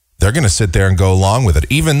 They're going to sit there and go along with it,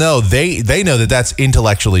 even though they know that that's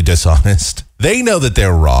intellectually dishonest. They know that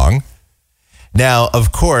they're wrong. Now,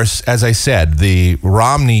 of course, as I said, the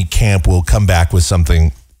Romney camp will come back with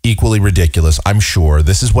something equally ridiculous. I'm sure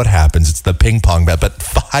this is what happens. It's the ping pong bet, but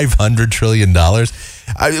 $500 trillion.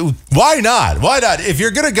 Why not? Why not? If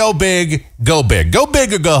you're going to go big, go big. Go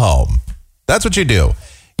big or go home. That's what you do.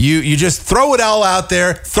 You just throw it all out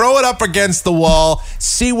there, throw it up against the wall,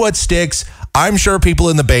 see what sticks. I'm sure people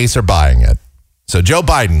in the base are buying it. So Joe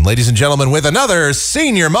Biden, ladies and gentlemen, with another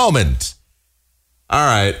senior moment. All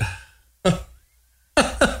right.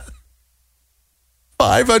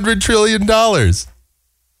 $500 trillion. I'll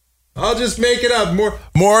just make it up.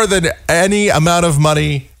 More than any amount of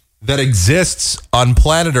money that exists on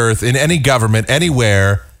planet Earth in any government,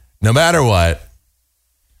 anywhere, no matter what.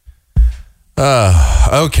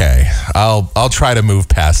 Okay. I'll try to move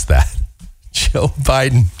past that. Joe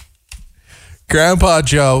Biden. Grandpa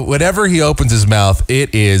Joe, whenever he opens his mouth,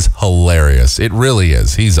 it is hilarious. It really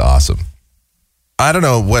is. He's awesome. I don't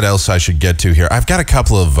know what else I should get to here. I've got a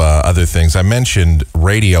couple of other things. I mentioned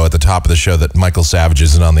radio at the top of the show, that Michael Savage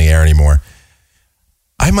isn't on the air anymore.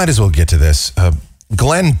 I might as well get to this.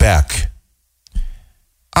 Glenn Beck.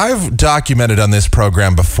 I've documented on this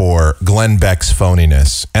program before Glenn Beck's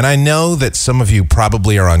phoniness, and I know that some of you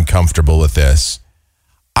probably are uncomfortable with this.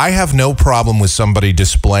 I have no problem with somebody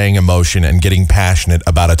displaying emotion and getting passionate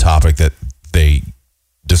about a topic that they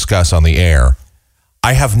discuss on the air.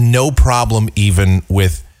 I have no problem even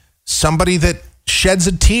with somebody that sheds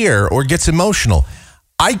a tear or gets emotional.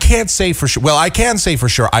 I can't say for sure. Well, I can say for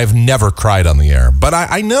sure I've never cried on the air, but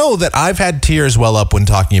I know that I've had tears well up when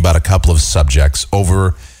talking about a couple of subjects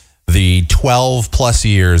over the 12 plus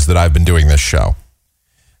years that I've been doing this show.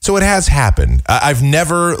 So it has happened. I've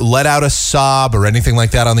never let out a sob or anything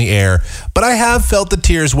like that on the air, but I have felt the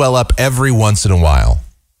tears well up every once in a while.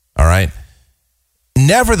 All right.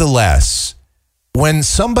 Nevertheless, when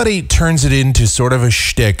somebody turns it into sort of a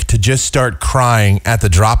shtick to just start crying at the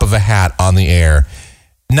drop of a hat on the air,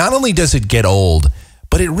 not only does it get old,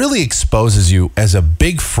 but it really exposes you as a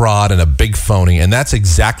big fraud and a big phony. And that's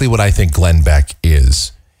exactly what I think Glenn Beck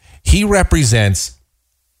is. He represents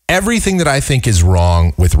everything that I think is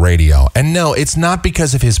wrong with radio. And no, it's not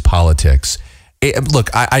because of his politics. Look,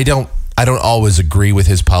 I don't always agree with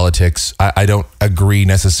his politics. I don't agree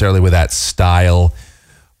necessarily with that style.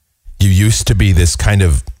 You used to be this kind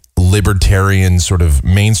of libertarian, sort of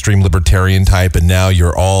mainstream libertarian type, and now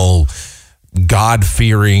you're all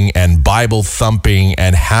God-fearing and Bible-thumping,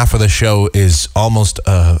 and half of the show is almost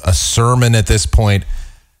a sermon at this point.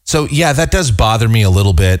 So, yeah, that does bother me a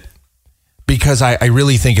little bit because I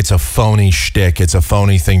really think it's a phony shtick. It's a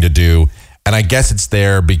phony thing to do, and I guess it's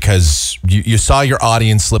there because you saw your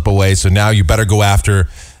audience slip away, so now you better go after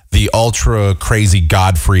the ultra-crazy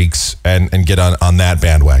God freaks and get on that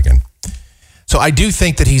bandwagon. So I do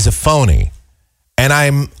think that he's a phony.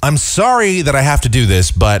 And I'm sorry that I have to do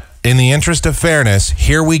this, but in the interest of fairness,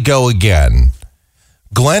 here we go again.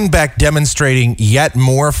 Glenn Beck demonstrating yet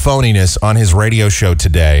more phoniness on his radio show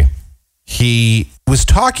today. He was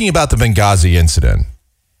talking about the Benghazi incident,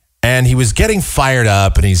 and he was getting fired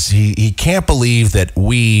up, and he can't believe that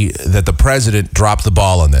the president dropped the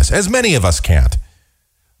ball on this, as many of us can't.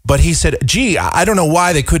 But he said, gee, I don't know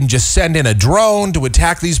why they couldn't just send in a drone to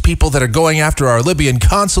attack these people that are going after our Libyan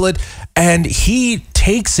consulate. And he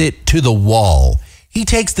takes it to the wall. He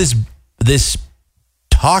takes this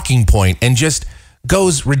talking point and just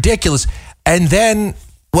goes ridiculous. And then,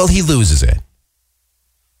 well, he loses it.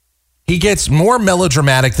 He gets more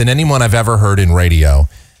melodramatic than anyone I've ever heard in radio.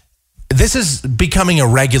 This is becoming a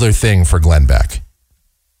regular thing for Glenn Beck.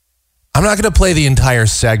 I'm not going to play the entire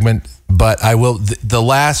segment, but I will.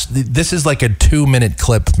 This is like a 2-minute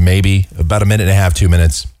clip, maybe about a minute and a half, 2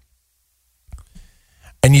 minutes.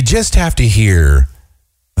 And you just have to hear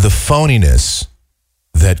the phoniness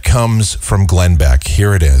that comes from Glenn Beck.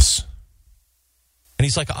 Here it is. And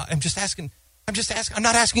he's like, I'm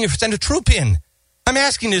not asking you to send a troop in. I'm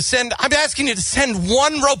asking you to send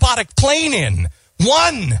one robotic plane in.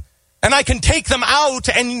 One. And I can take them out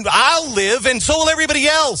and I'll live and so will everybody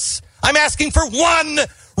else. I'm asking for one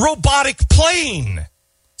robotic plane.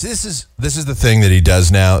 This is the thing that he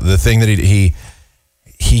does now. The thing that he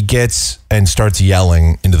gets and starts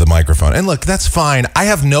yelling into the microphone. And look, that's fine. I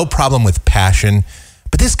have no problem with passion,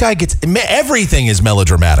 but this guy everything is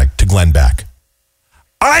melodramatic to Glenn Beck.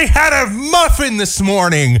 I had a muffin this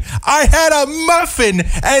morning. I had a muffin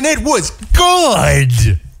and it was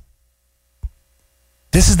good.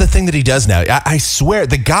 This is the thing that he does now. I swear,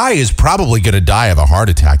 the guy is probably going to die of a heart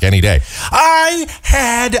attack any day. I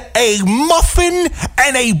had a muffin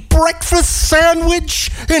and a breakfast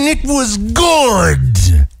sandwich, and it was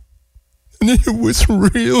good. And it was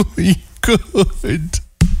really good.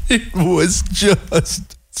 It was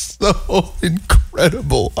just so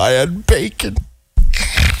incredible. I had bacon.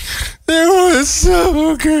 It was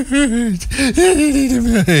so good.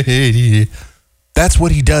 That's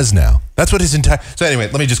what he does now. That's what his entire... So anyway,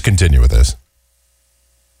 let me just continue with this.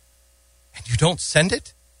 And you don't send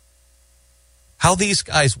it? What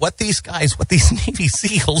these Navy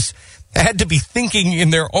SEALs had to be thinking in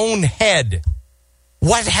their own head.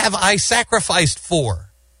 What have I sacrificed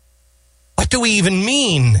for? What do we even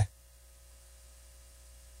mean?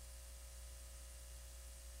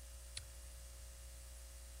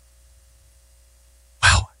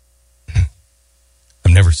 Wow.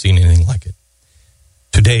 I've never seen anything like it.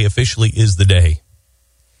 Today officially is the day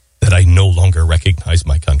that I no longer recognize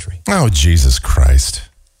my country. Oh, Jesus Christ.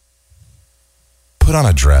 Put on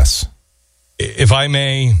a dress. If I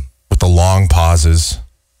may... With the long pauses.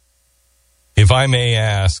 If I may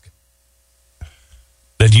ask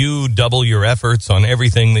that you double your efforts on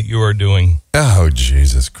everything that you are doing. Oh,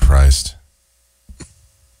 Jesus Christ.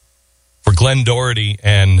 For Glenn Doherty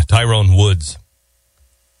and Tyrone Woods.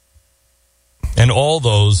 And all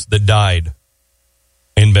those that died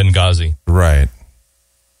in Benghazi. Right.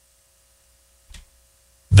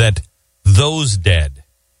 That those dead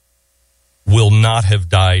will not have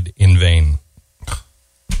died in vain.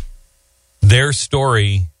 Their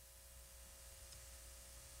story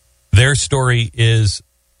is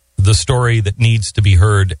the story that needs to be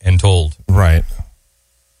heard and told. Right.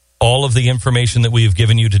 All of the information that we've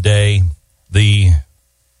given you today, the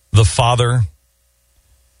father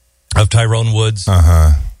of Tyrone Woods,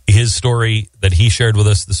 His story that he shared with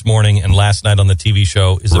us this morning and last night on the TV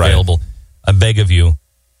show is available. I beg of you,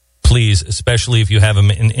 please, especially if you have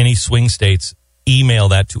him in any swing states, email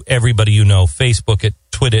that to everybody you know. Facebook it,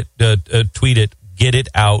 tweet it, get it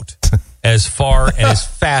out as far and as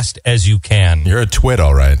fast as you can. You're a twit,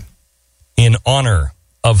 all right. In honor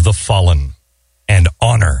of the fallen and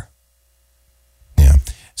honor. Yeah.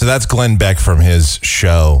 So that's Glenn Beck from his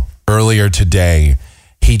show earlier today.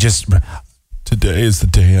 Today is the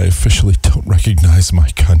day I officially don't recognize my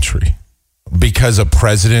country. Because a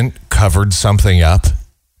president covered something up?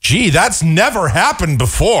 Gee, that's never happened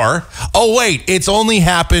before. Oh, wait, it's only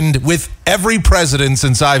happened with every president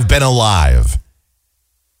since I've been alive.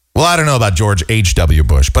 Well, I don't know about George H.W.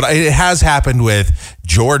 Bush, but it has happened with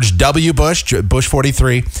George W. Bush, Bush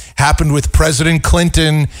 43, happened with President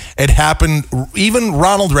Clinton. It happened, even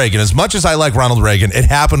Ronald Reagan. As much as I like Ronald Reagan, it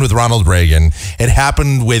happened with Ronald Reagan. It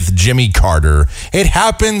happened with Jimmy Carter. It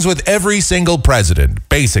happens with every single president,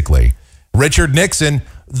 basically. Richard Nixon,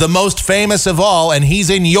 the most famous of all, and he's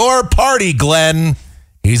in your party, Glenn.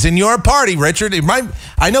 He's in your party, Richard.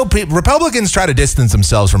 I know Republicans try to distance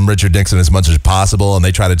themselves from Richard Nixon as much as possible, and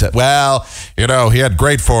they try to he had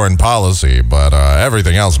great foreign policy, but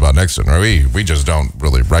everything else about Nixon, we just don't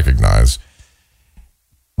really recognize.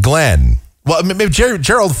 Glenn, well, maybe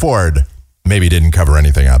Gerald Ford maybe didn't cover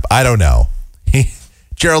anything up. I don't know.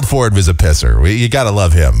 Gerald Ford was a pisser. You got to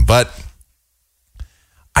love him. But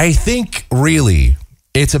I think, really,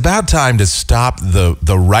 it's about time to stop the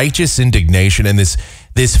righteous indignation and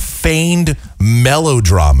this feigned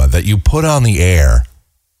melodrama that you put on the air.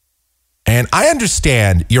 And I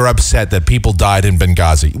understand you're upset that people died in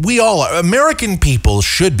Benghazi. We all are. American people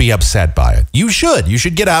should be upset by it. You should. You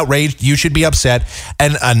should get outraged. You should be upset.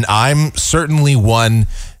 And I'm certainly one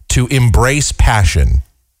to embrace passion.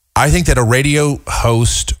 I think that a radio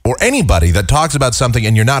host or anybody that talks about something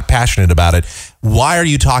and you're not passionate about it, why are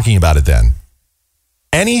you talking about it then?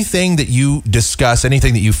 Anything that you discuss,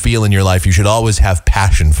 anything that you feel in your life, you should always have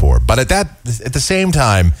passion for. But at the same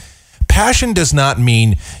time, passion does not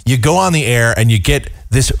mean you go on the air and you get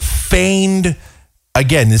this feigned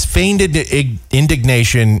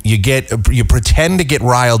indignation. You pretend to get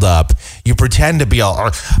riled up. You pretend to be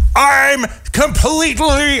all, I'm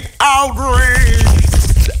completely outraged.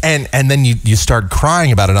 And then you start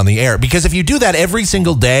crying about it on the air. Because if you do that every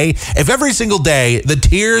single day, if every single day the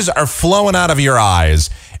tears are flowing out of your eyes,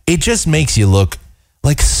 it just makes you look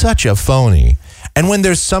like such a phony. And when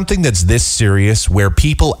there's something that's this serious where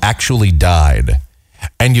people actually died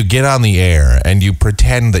and you get on the air and you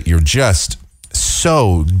pretend that you're just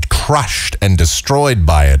so crushed and destroyed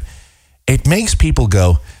by it, it makes people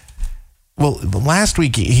go, well, last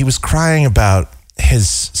week he was crying about his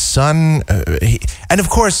son, and of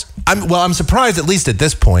course, I'm surprised, at least at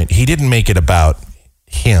this point, he didn't make it about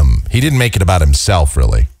him. He didn't make it about himself,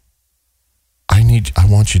 really. I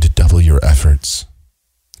want you to double your efforts.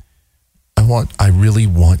 I really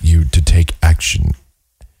want you to take action.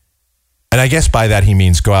 And I guess by that he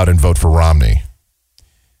means go out and vote for Romney.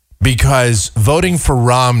 Because voting for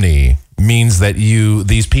Romney means that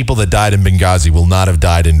these people that died in Benghazi will not have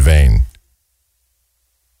died in vain.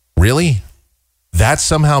 Really? That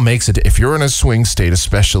somehow makes it, if you're in a swing state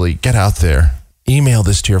especially, get out there. Email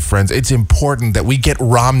this to your friends. It's important that we get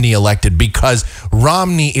Romney elected because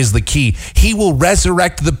Romney is the key. He will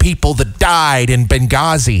resurrect the people that died in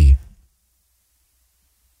Benghazi.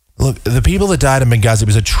 Look, the people that died in Benghazi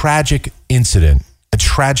was a tragic incident, a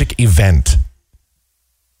tragic event.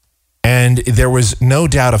 And there was no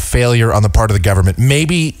doubt a failure on the part of the government,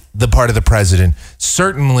 maybe the part of the president.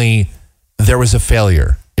 Certainly, there was a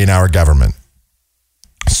failure in our government.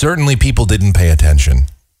 Certainly, people didn't pay attention.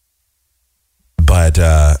 But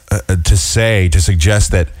to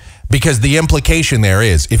suggest that, because the implication there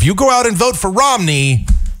is, if you go out and vote for Romney,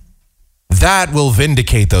 that will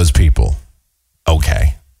vindicate those people.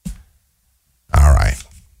 Okay. All right.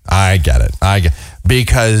 I get it.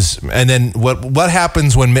 Because, and then what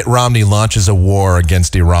happens when Mitt Romney launches a war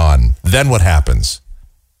against Iran? Then what happens?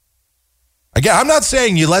 Again, I'm not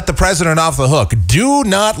saying you let the president off the hook. Do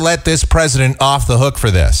not let this president off the hook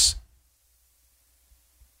for this.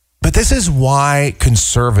 But this is why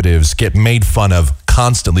conservatives get made fun of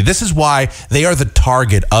constantly. This is why they are the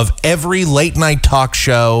target of every late night talk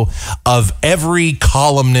show, of every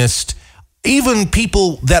columnist, even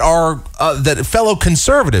people that are that fellow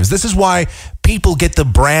conservatives. This is why people get the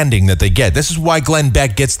branding that they get. This is why Glenn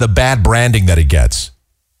Beck gets the bad branding that he gets.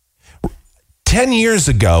 10 years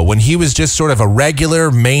ago, when he was just sort of a regular,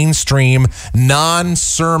 mainstream,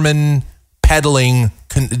 non-sermon peddling,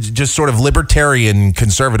 just sort of libertarian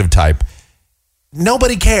conservative type,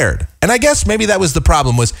 nobody cared. And I guess maybe that was the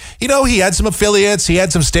problem was, he had some affiliates, he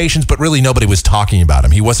had some stations, but really nobody was talking about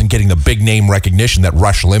him. He wasn't getting the big name recognition that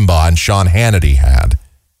Rush Limbaugh and Sean Hannity had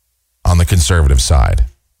on the conservative side.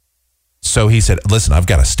 So he said, listen, I've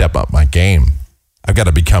got to step up my game. I've got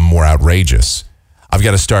to become more outrageous. I've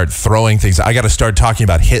got to start throwing things. I got to start talking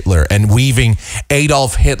about Hitler and weaving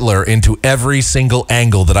Adolf Hitler into every single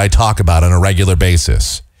angle that I talk about on a regular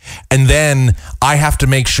basis. And then I have to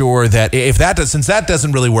make sure that since that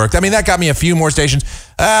doesn't really work, that got me a few more stations.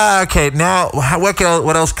 Okay, now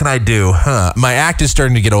what else can I do? My act is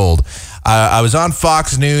starting to get old. I was on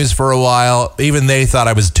Fox News for a while. Even they thought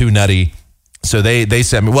I was too nutty. So they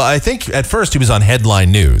sent me. Well, I think at first he was on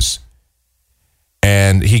Headline News.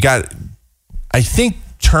 And he got, I think,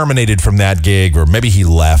 terminated from that gig, or maybe he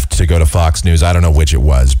left to go to Fox News. I don't know which it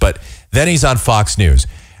was. But then he's on Fox News.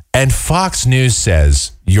 And Fox News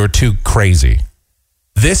says, you're too crazy.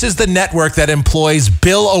 This is the network that employs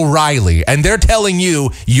Bill O'Reilly, and they're telling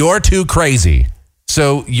you you're too crazy.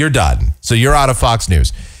 So you're done. So you're out of Fox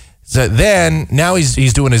News. So then, now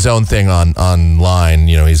he's doing his own thing online.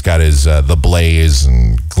 He's got his The Blaze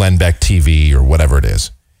and Glenn Beck TV or whatever it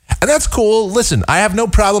is. And that's cool. Listen, I have no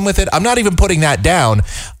problem with it. I'm not even putting that down.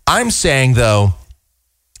 I'm saying, though,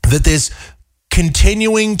 that this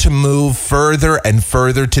continuing to move further and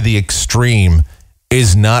further to the extreme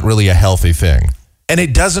is not really a healthy thing. And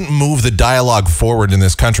it doesn't move the dialogue forward in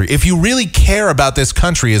this country. If you really care about this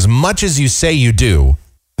country as much as you say you do,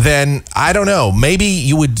 then I don't know, maybe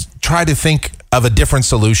you would try to think of a different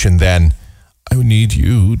solution than, I need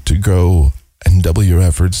you to go and double your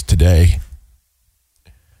efforts today.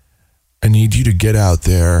 I need you to get out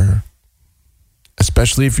there,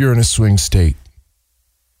 especially if you're in a swing state.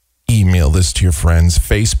 Email this to your friends,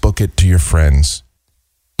 Facebook it to your friends.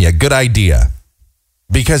 Yeah, good idea.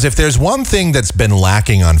 Because if there's one thing that's been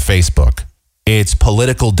lacking on Facebook, it's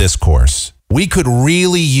political discourse. We could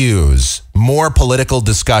really use more political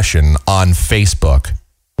discussion on Facebook.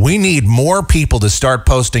 We need more people to start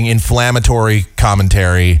posting inflammatory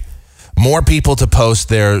commentary, more people to post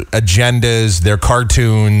their agendas, their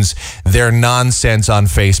cartoons, their nonsense on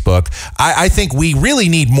Facebook. I think we really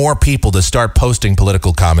need more people to start posting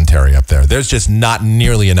political commentary up there. There's just not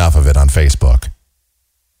nearly enough of it on Facebook.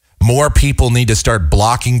 More people need to start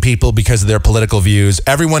blocking people because of their political views.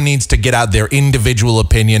 Everyone needs to get out their individual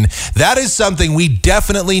opinion. That is something we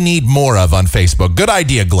definitely need more of on Facebook. Good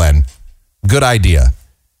idea, Glenn. Good idea.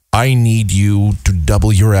 I need you to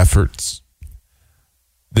double your efforts.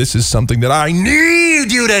 This is something that I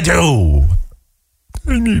need you to do.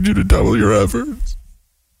 I need you to double your efforts.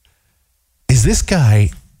 Is this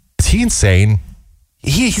guy, is he insane?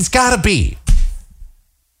 He's got to be.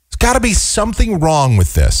 There's got to be something wrong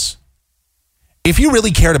with this. If you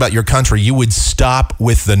really cared about your country, you would stop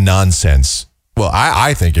with the nonsense. Well,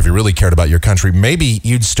 I think if you really cared about your country, maybe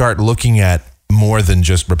you'd start looking at more than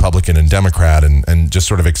just Republican and Democrat and just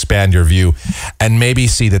sort of expand your view and maybe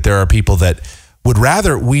see that there are people that would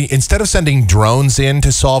rather instead of sending drones in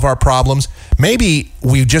to solve our problems, maybe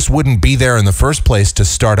we just wouldn't be there in the first place to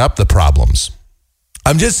start up the problems.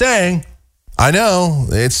 I'm just saying, I know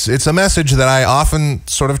it's a message that I often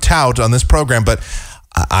sort of tout on this program, but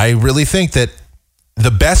I really think that the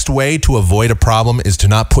best way to avoid a problem is to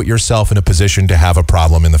not put yourself in a position to have a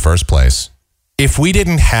problem in the first place. If we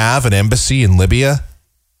didn't have an embassy in Libya,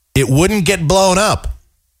 it wouldn't get blown up.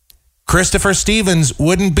 Christopher Stevens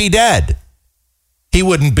wouldn't be dead. He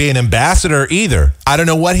wouldn't be an ambassador either. I don't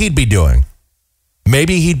know what he'd be doing.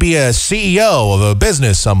 Maybe he'd be a CEO of a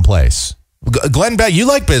business someplace. Glenn Beck, you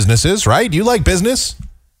like businesses, right? You like business?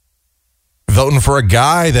 Voting for a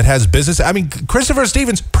guy that has business. I mean, Christopher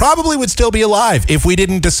Stevens probably would still be alive if we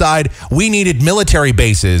didn't decide we needed military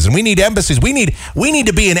bases and we need embassies. We need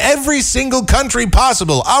to be in every single country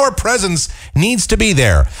possible. Our presence needs to be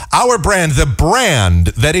there. Our brand, the brand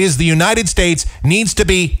that is the United States, needs to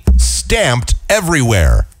be stamped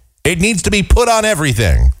everywhere. It needs to be put on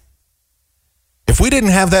everything. If we didn't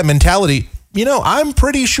have that mentality, I'm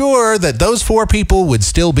pretty sure that those 4 people would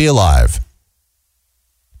still be alive.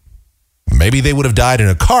 Maybe they would have died in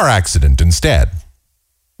a car accident instead.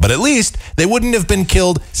 But at least they wouldn't have been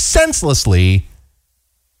killed senselessly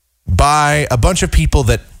by a bunch of people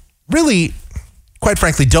that really, quite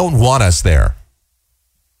frankly, don't want us there.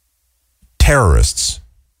 Terrorists.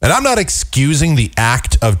 And I'm not excusing the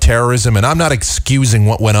act of terrorism, and I'm not excusing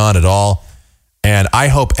what went on at all. And I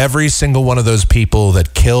hope every single one of those people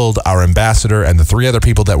that killed our ambassador and the 3 other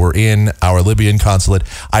people that were in our Libyan consulate,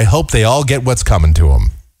 I hope they all get what's coming to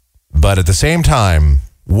them. But at the same time,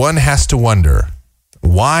 one has to wonder,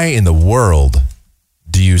 why in the world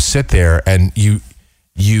do you sit there and you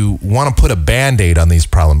you want to put a Band-Aid on these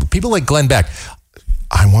problems. People like Glenn Beck,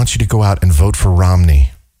 I want you to go out and vote for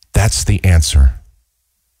Romney. That's the answer.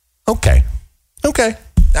 Okay,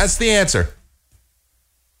 that's the answer.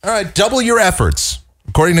 All right, double your efforts,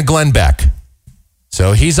 according to Glenn Beck.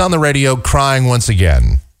 So he's on the radio crying once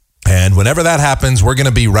again. And whenever that happens, we're going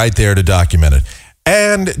to be right there to document it.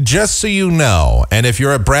 And just so you know, and if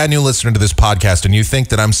you're a brand new listener to this podcast and you think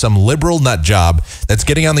that I'm some liberal nut job that's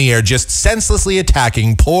getting on the air just senselessly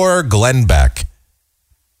attacking poor Glenn Beck,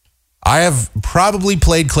 I have probably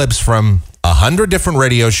played clips from 100 different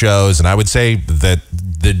radio shows, and I would say that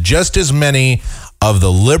just as many of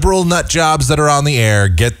the liberal nut jobs that are on the air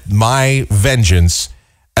get my vengeance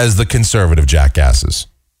as the conservative jackasses.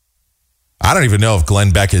 I don't even know if Glenn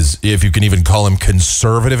Beck if you can even call him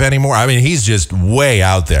conservative anymore. I mean, he's just way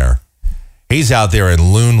out there. He's out there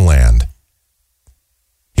in loon land.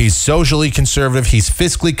 He's socially conservative. He's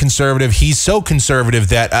fiscally conservative. He's so conservative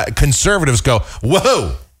that conservatives go,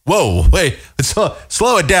 whoa, wait,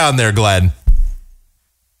 slow it down there, Glenn.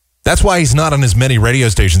 That's why he's not on as many radio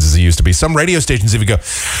stations as he used to be. Some radio stations even go,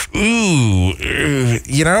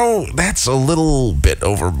 that's a little bit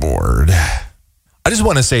overboard. I just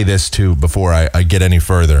want to say this, too, before I get any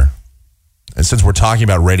further. And since we're talking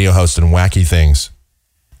about radio hosts and wacky things,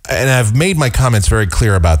 and I've made my comments very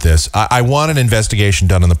clear about this, I want an investigation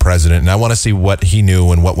done on the president, and I want to see what he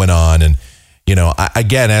knew and what went on. And,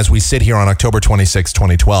 again, as we sit here on October 26,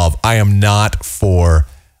 2012, I am not for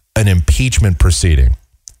an impeachment proceeding.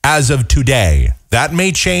 As of today, that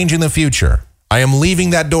may change in the future. I am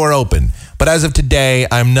leaving that door open. But as of today,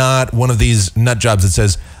 I'm not one of these nut jobs that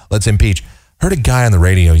says, let's impeach. Heard a guy on the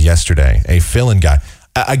radio yesterday, a fill-in guy,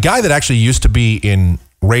 a guy that actually used to be in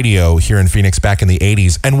radio here in Phoenix back in the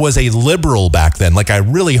 80s and was a liberal back then, like a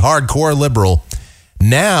really hardcore liberal.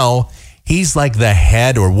 Now, he's like the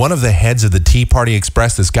head or one of the heads of the Tea Party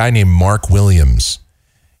Express, this guy named Mark Williams.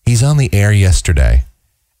 He's on the air yesterday,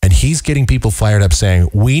 and he's getting people fired up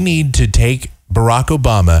saying, we need to take Barack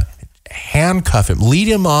Obama, handcuff him, lead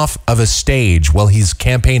him off of a stage while he's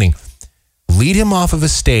campaigning. Lead him off of a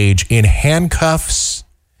stage in handcuffs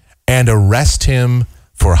and arrest him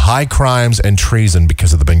for high crimes and treason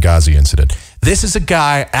because of the Benghazi incident. This is a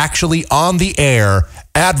guy actually on the air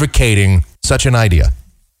advocating such an idea.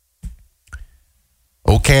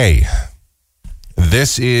 Okay,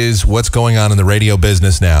 this is what's going on in the radio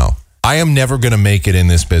business now. I am never going to make it in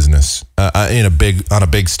this business on a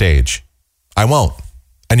big stage. I won't.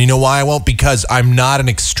 And you know why I won't? Because I'm not an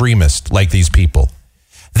extremist like these people.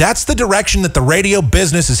 That's the direction that the radio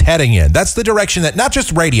business is heading in. That's the direction that, not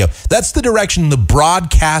just radio, that's the direction the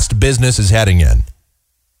broadcast business is heading in.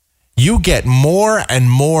 You get more and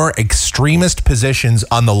more extremist positions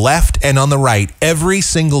on the left and on the right every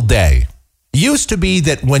single day. It used to be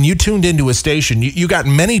that when you tuned into a station, you got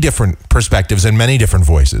many different perspectives and many different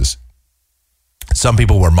voices. Some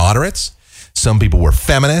people were moderates. Some people were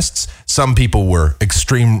feminists. Some people were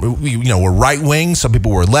extreme, were right-wing. Some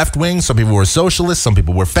people were left-wing. Some people were socialists. Some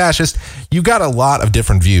people were fascist. You got a lot of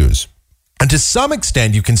different views. And to some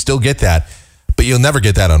extent, you can still get that, but you'll never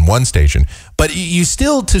get that on one station. But you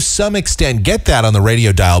still, to some extent, get that on the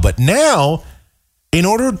radio dial. But now, in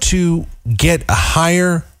order to get a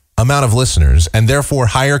higher amount of listeners and therefore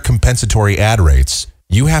higher compensatory ad rates,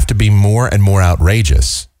 you have to be more and more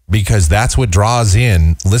outrageous. Because that's what draws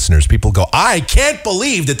in listeners. People go, I can't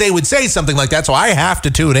believe that they would say something like that, so I have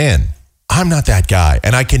to tune in. I'm not that guy,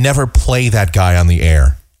 and I can never play that guy on the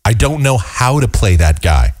air. I don't know how to play that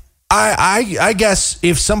guy. I guess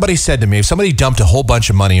if somebody said to me, if somebody dumped a whole bunch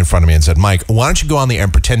of money in front of me and said, Mike, why don't you go on the air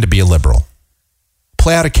and pretend to be a liberal?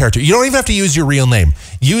 Play out a character. You don't even have to use your real name.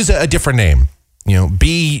 Use a different name.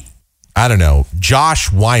 Be, I don't know,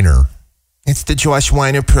 Josh Weiner. It's the Josh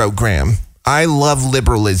Weiner program. I love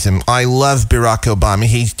liberalism. I love Barack Obama.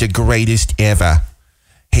 He's the greatest ever.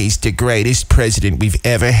 He's the greatest president we've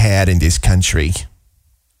ever had in this country.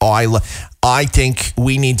 I think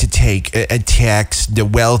we need to tax the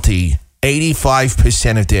wealthy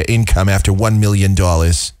 85% of their income after $1 million.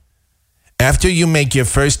 After you make your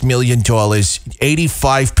first $1 million,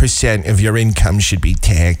 85% of your income should be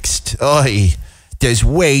taxed. There's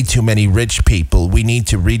way too many rich people. We need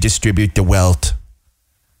to redistribute the wealth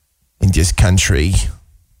in this country.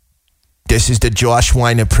 This is the Josh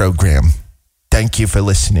Weiner program. Thank you for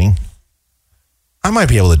listening. I might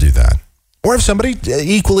be able to do that. Or if somebody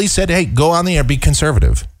equally said, hey, go on the air, be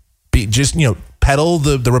conservative. Peddle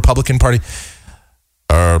the Republican Party.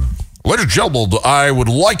 Ladies and gentlemen, I would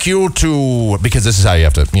like you to, because this is how you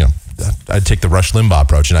have to, I'd take the Rush Limbaugh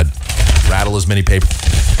approach and I'd rattle as many papers.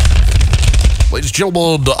 Ladies and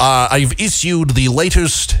gentlemen, I've issued the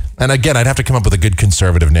latest And again, I'd have to come up with a good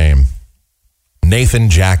conservative name. Nathan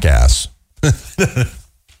Jackass. It's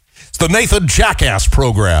the Nathan Jackass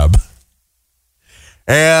program.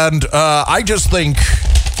 And I think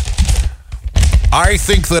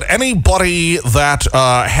that anybody that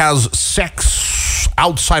has sex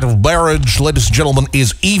outside of marriage, ladies and gentlemen,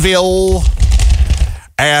 is evil.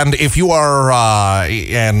 And if you are,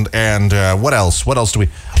 what else? What else do we?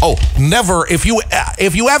 Oh, never. If you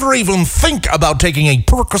ever even think about taking a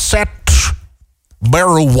Percocet,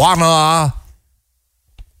 marijuana,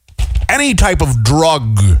 any type of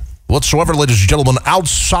drug whatsoever, ladies and gentlemen,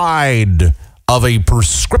 outside of a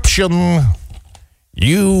prescription,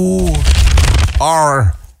 you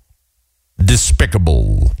are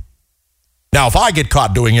despicable. Now, if I get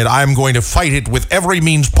caught doing it, I'm going to fight it with every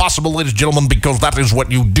means possible, ladies and gentlemen, because that is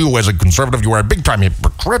what you do as a conservative. You are a big-time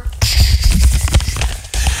hypocrite.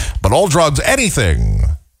 But all drugs, anything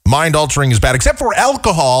mind-altering is bad, except for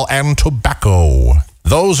alcohol and tobacco.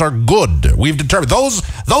 Those are good. We've determined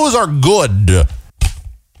those are good.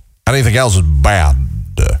 Anything else is bad.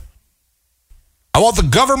 I want the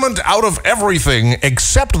government out of everything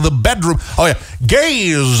except the bedroom. Oh, yeah.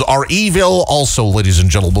 Gays are evil also, ladies and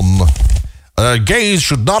gentlemen. Gays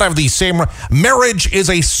should not have the same... Marriage is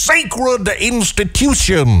a sacred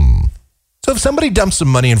institution. So if somebody dumped some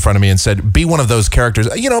money in front of me and said, be one of those characters,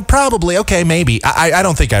 probably, okay, maybe. I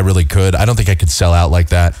don't think I really could. I don't think I could sell out like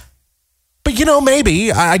that. But,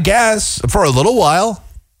 maybe, I guess, for a little while,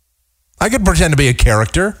 I could pretend to be a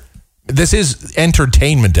character. This is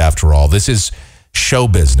entertainment, after all. This is show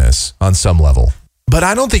business on some level. But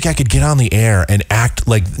I don't think I could get on the air and act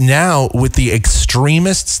like now with the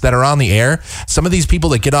extremists that are on the air. Some of these people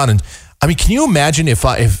that get on and, can you imagine if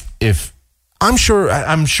I'm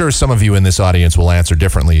sure some of you in this audience will answer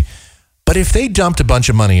differently, but if they dumped a bunch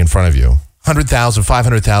of money in front of you, $100,000,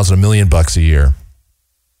 $500,000, $1 million a year,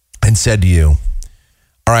 and said to you,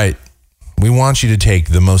 all right, we want you to take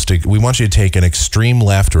an extreme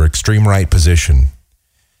left or extreme right position.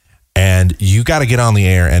 And you got to get on the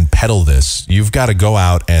air and peddle this. You've got to go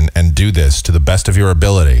out and do this to the best of your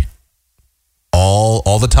ability.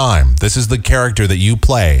 All the time. This is the character that you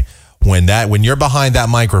play when you're behind that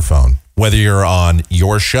microphone, whether you're on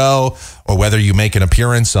your show or whether you make an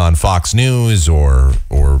appearance on Fox News or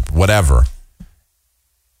whatever.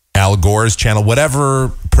 Al Gore's channel,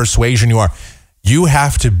 whatever persuasion you are, you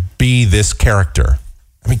have to be this character.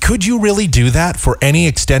 Could you really do that for any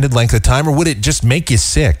extended length of time, or would it just make you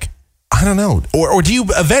sick? I don't know. Or do you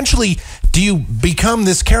become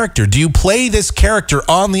this character? Do you play this character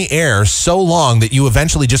on the air so long that you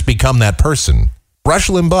eventually just become that person? Rush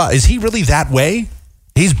Limbaugh, is he really that way?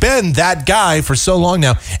 He's been that guy for so long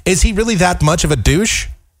now. Is he really that much of a douche?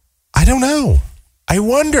 I don't know. I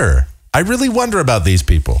wonder. I really wonder about these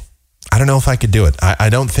people. I don't know if I could do it. I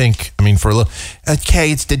don't think, for a little.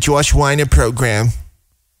 Okay, it's the Josh Weiner program.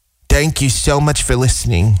 Thank you so much for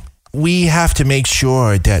listening. We have to make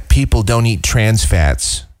sure that people don't eat trans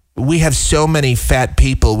fats. We have so many fat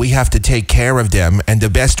people, we have to take care of them. And the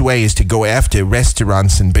best way is to go after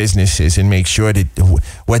restaurants and businesses and make sure that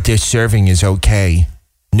what they're serving is okay.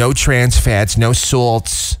 No trans fats, no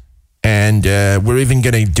salts. And we're even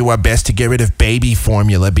going to do our best to get rid of baby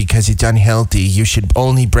formula because it's unhealthy. You should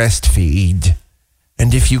only breastfeed.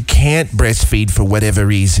 And if you can't breastfeed for whatever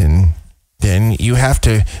reason, then you have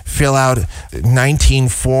to fill out 19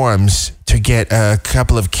 forms to get a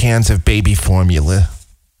couple of cans of baby formula.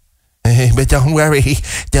 But don't worry,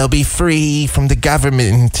 they'll be free from the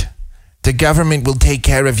government. The government will take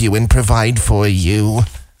care of you and provide for you.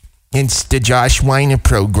 It's the Josh Weiner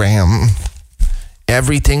program.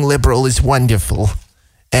 Everything liberal is wonderful.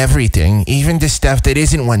 Everything, even the stuff that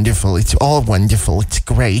isn't wonderful, it's all wonderful. It's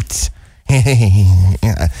great.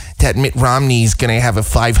 That Mitt Romney's going to have a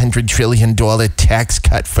 $500 trillion tax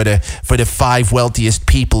cut for the 5 wealthiest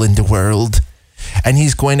people in the world. And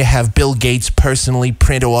he's going to have Bill Gates personally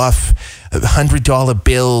print off $100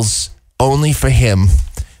 bills only for him.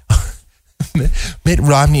 Mitt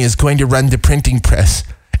Romney is going to run the printing press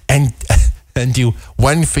and do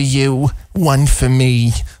one for you, one for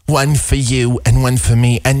me, one for you, and one for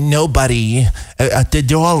me. And nobody, the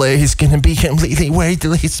dollar is going to be completely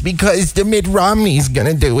worthless because the Mitt Romney is going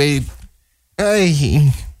to do it.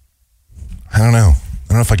 I don't know. I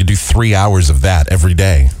don't know if I could do 3 hours of that every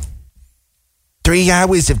day. 3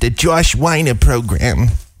 hours of the Josh Weiner program,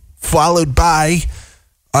 followed by,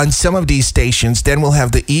 on some of these stations, then we'll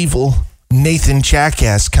have the evil Nathan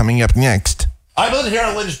Jackass coming up next. I've been here,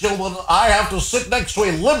 ladies and gentlemen. I have to sit next to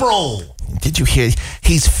a liberal. Did you hear?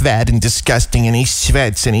 He's fat and disgusting, and he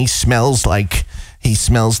sweats, and he smells like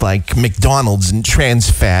McDonald's and trans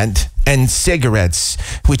fat and cigarettes,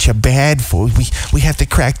 which are bad for. We have to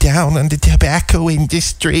crack down on the tobacco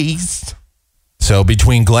industries. So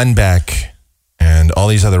between Glenn Beck and all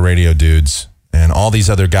these other radio dudes and all these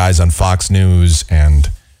other guys on Fox News, and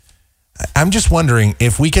I'm just wondering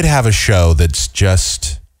if we could have a show that's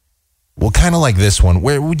just, well, kind of like this one,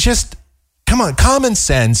 where we just, come on, common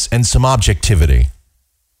sense and some objectivity.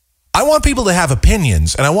 I want people to have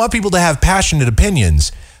opinions, and I want people to have passionate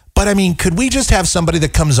opinions, but I mean, could we just have somebody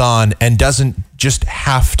that comes on and doesn't just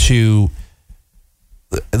have to,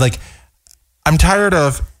 like, I'm tired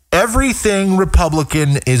of everything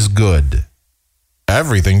Republican is good.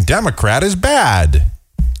 Everything Democrat is bad.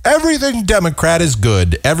 Everything Democrat is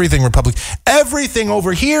good. Everything Republican, everything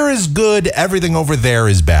over here is good. Everything over there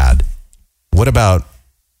is bad. What about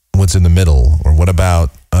what's in the middle? Or what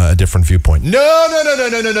about a different viewpoint?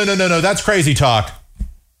 No. That's crazy talk.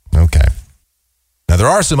 Okay. Now, there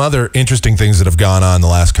are some other interesting things that have gone on the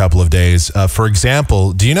last couple of days. For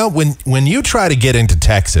example, do you know when you try to get into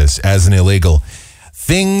Texas as an illegal,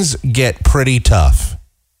 things get pretty tough.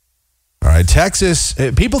 All right, Texas,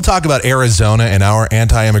 people talk about Arizona and our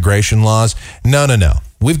anti-immigration laws. No.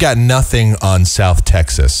 We've got nothing on South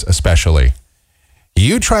Texas, especially.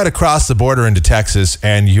 You try to cross the border into Texas,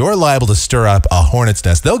 and you're liable to stir up a hornet's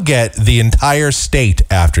nest. They'll get the entire state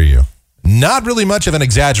after you. Not really much of an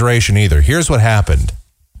exaggeration either. Here's what happened.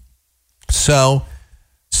 So,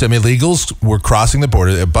 some illegals were crossing the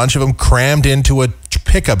border. A bunch of them crammed into a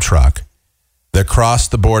pickup truck that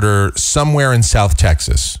crossed the border somewhere in South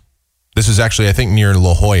Texas. This is actually, I think, near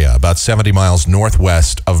La Jolla, about 70 miles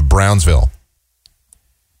northwest of Brownsville.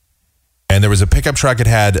 And there was a pickup truck that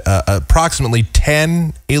had approximately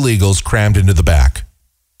 10 illegals crammed into the back.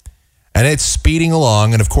 And it's speeding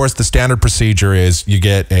along. And of course, the standard procedure is you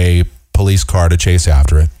get a police car to chase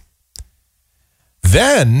after it.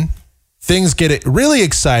 Then things get really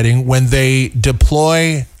exciting when they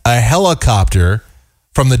deploy a helicopter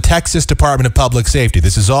from the Texas Department of Public Safety.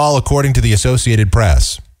 This is all according to the Associated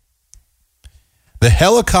Press. The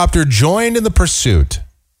helicopter joined in the pursuit.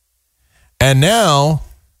 And now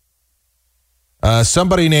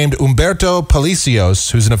somebody named Humberto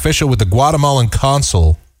Palacios, who's an official with the Guatemalan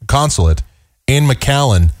consulate in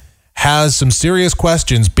McAllen, has some serious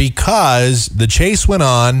questions because the chase went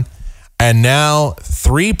on and now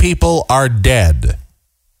 3 people are dead.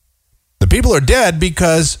 The people are dead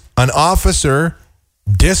because an officer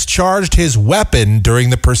discharged his weapon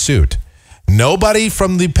during the pursuit. Nobody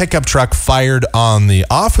from the pickup truck fired on the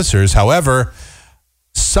officers. However,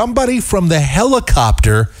 somebody from the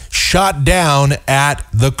helicopter shot down at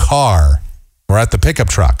the car or at the pickup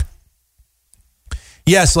truck.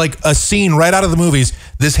 Yes, like a scene right out of the movies.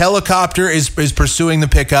 This helicopter is pursuing the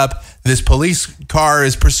pickup. This police car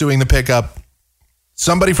is pursuing the pickup.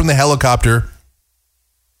 Somebody from the helicopter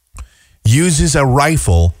uses a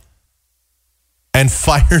rifle and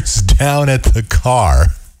fires down at the car.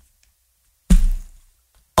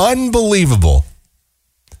 Unbelievable.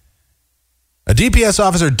 A DPS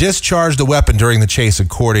officer discharged a weapon during the chase,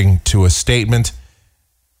 according to a statement.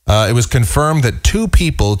 It was confirmed that 2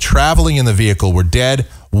 people traveling in the vehicle were dead.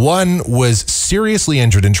 1 was seriously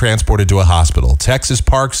injured and transported to a hospital. Texas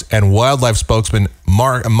Parks and Wildlife spokesman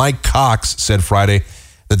Mike Cox said Friday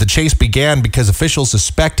that the chase began because officials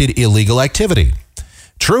suspected illegal activity.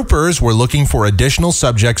 Troopers were looking for additional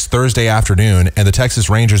subjects Thursday afternoon, and the Texas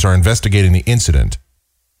Rangers are investigating the incident.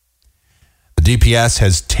 The DPS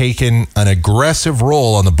has taken an aggressive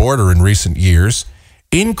role on the border in recent years,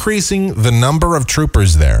 increasing the number of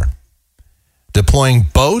troopers there, deploying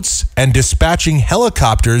boats and dispatching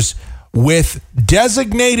helicopters with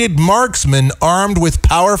designated marksmen armed with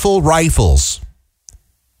powerful rifles.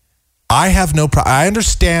 I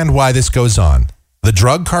understand why this goes on. The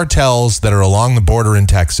drug cartels that are along the border in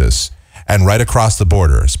Texas and right across the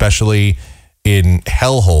border, especially in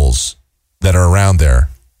hellholes that are around there,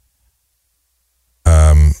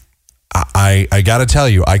 I got to tell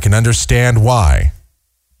you, I can understand why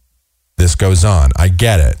this goes on. I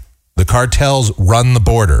get it. The cartels run the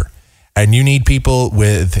border, and you need people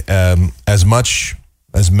with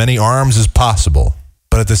as many arms as possible.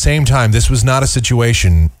 But at the same time, this was not a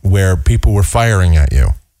situation where people were firing at you.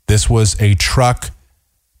 This was a truck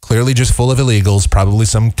clearly just full of illegals, probably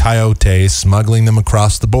some coyotes smuggling them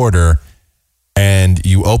across the border, and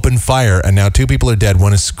you open fire, and now 2 people are dead,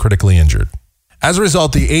 1 is critically injured. As a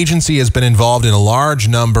result, the agency has been involved in a large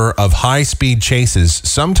number of high-speed chases,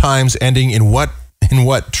 sometimes ending in what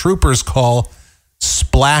troopers call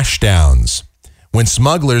splashdowns. when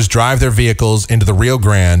smugglers drive their vehicles into the Rio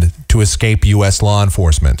Grande to escape U.S. law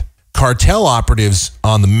enforcement. Cartel operatives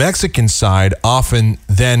on the Mexican side often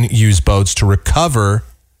then use boats to recover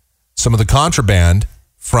some of the contraband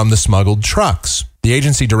from the smuggled trucks. The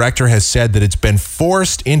agency director has said that it's been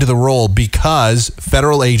forced into the role because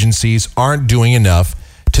federal agencies aren't doing enough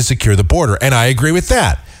to secure the border. And I agree with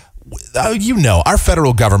that. You know, our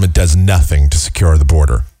federal government does nothing to secure the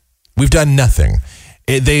border. We've done nothing.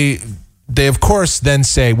 They of course then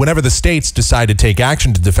say, whenever the states decide to take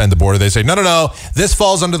action to defend the border, they say, no, this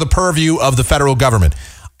falls under the purview of the federal government.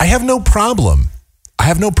 I have no problem. I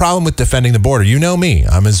have no problem with defending the border. You know me.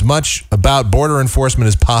 I'm as much about border enforcement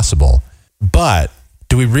as possible. But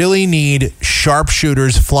do we really need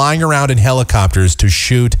sharpshooters flying around in helicopters to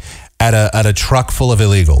shoot at a truck full of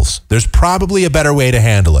illegals? There's probably a better way to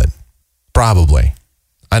handle it. Probably.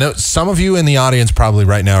 I know some of you in the audience probably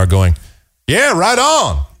right now are going, yeah, right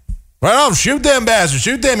on. Right on. Shoot them bastards.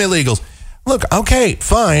 Shoot them illegals. Look, okay,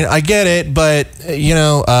 fine. I get it. But,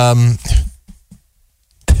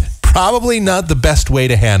 probably not the best way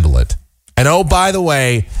to handle it. And oh, by the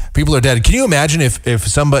way, people are dead. Can you imagine if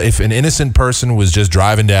an innocent person was just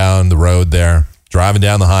driving down the road there, driving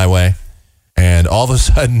down the highway, and all of a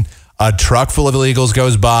sudden a truck full of illegals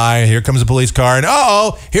goes by, here comes a police car, and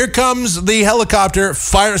here comes the helicopter,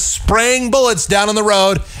 spraying bullets down on the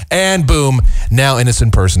road, and boom, now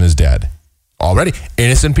innocent person is dead. Already,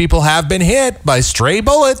 innocent people have been hit by stray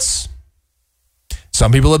bullets.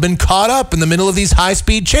 Some people have been caught up in the middle of these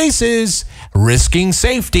high-speed chases, risking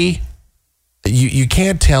safety. You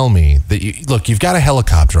can't tell me that you've got a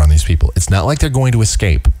helicopter on these people. It's not like they're going to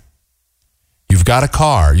escape. You've got a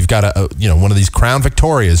car. You've got one of these Crown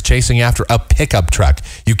Victorias chasing after a pickup truck.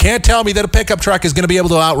 You can't tell me that a pickup truck is going to be able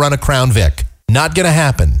to outrun a Crown Vic. Not going to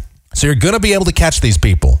happen. So you're going to be able to catch these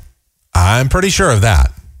people. I'm pretty sure of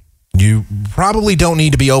that. You probably don't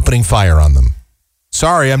need to be opening fire on them.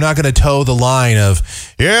 Sorry, I'm not going to toe the line of,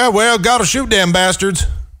 gotta shoot them bastards.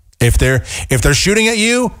 If they're shooting at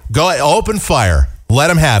you, go open fire. Let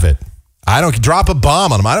them have it. I don't drop a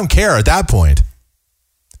bomb on them. I don't care at that point.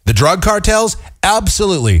 The drug cartels,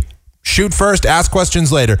 absolutely. Shoot first, ask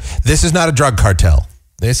questions later. This is not a drug cartel.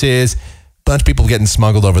 This is a bunch of people getting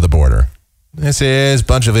smuggled over the border. This is a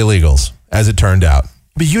bunch of illegals, as it turned out.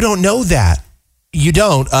 But you don't know that. You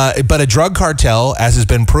don't. But a drug cartel, as has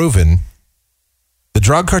been proven, the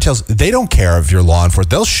drug cartels, they don't care if you're law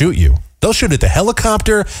enforcement. They'll shoot you. They'll shoot at the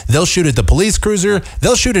helicopter. They'll shoot at the police cruiser.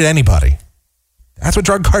 They'll shoot at anybody. That's what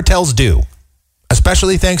drug cartels do.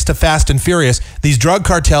 Especially thanks to Fast and Furious, these drug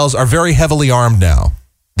cartels are very heavily armed now.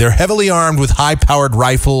 They're heavily armed with high-powered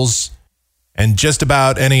rifles and just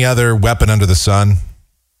about any other weapon under the sun.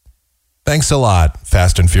 Thanks a lot,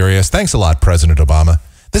 Fast and Furious. Thanks a lot, President Obama.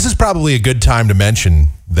 This is probably a good time to mention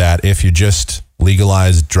that if you just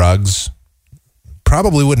legalized drugs,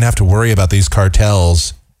 probably wouldn't have to worry about these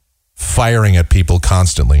cartels firing at people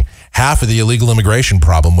constantly. Half of the illegal immigration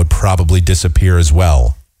problem would probably disappear as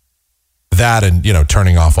well. That and,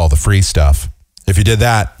 turning off all the free stuff. If you did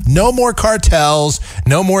that, no more cartels,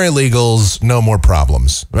 no more illegals, no more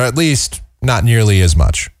problems. Or at least not nearly as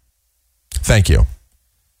much. Thank you.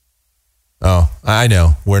 Oh, I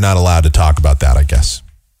know. We're not allowed to talk about that, I guess.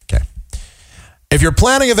 Okay. If you're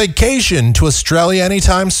planning a vacation to Australia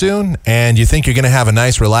anytime soon and you think you're going to have a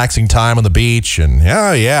nice relaxing time on the beach and,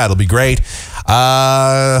 it'll be great.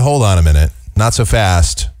 Hold on a minute. Not so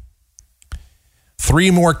fast.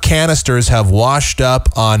 3 more canisters have washed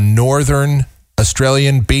up on northern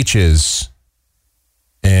Australian beaches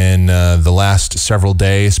in the last several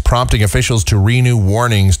days, prompting officials to renew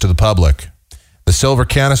warnings to the public. The silver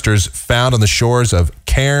canisters found on the shores of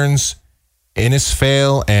Cairns,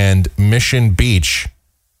 Innisfail, and Mission Beach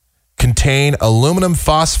contain aluminum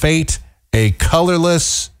phosphate, a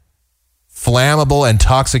colorless, flammable, and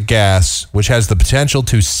toxic gas, which has the potential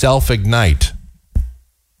to self-ignite.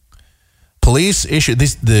 Police issued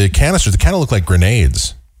the canisters, they kind of look like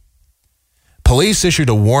grenades. Police issued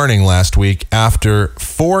a warning last week after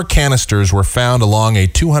 4 canisters were found along a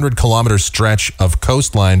 200-kilometer stretch of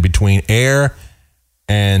coastline between Ayr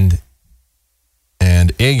and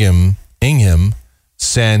Ingham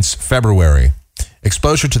since February.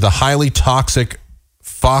 Exposure to the highly toxic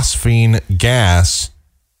phosphine gas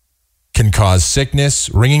can cause sickness,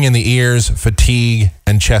 ringing in the ears, fatigue,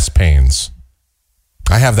 and chest pains.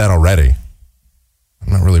 I have that already.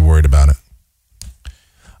 I'm not really worried about it.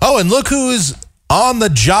 Oh, and look who's on the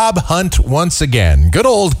job hunt once again. Good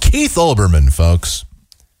old Keith Olbermann, folks.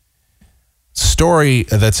 Story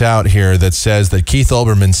that's out here that says that Keith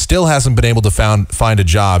Olbermann still hasn't been able to find a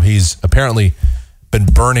job. He's apparently been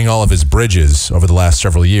burning all of his bridges over the last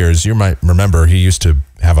several years. You might remember he used to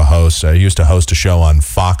have a host. He used to host a show on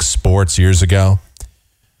Fox Sports years ago.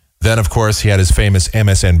 Then, of course, he had his famous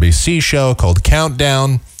MSNBC show called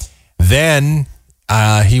Countdown. Then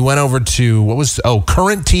he went over to,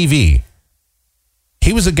 Current TV.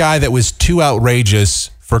 He was a guy that was too outrageous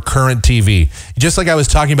for Current TV. Just like I was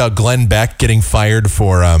talking about Glenn Beck getting fired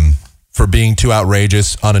for being too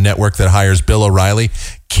outrageous on a network that hires Bill O'Reilly.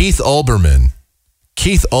 Keith Olbermann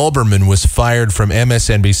was fired from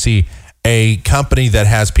MSNBC, a company that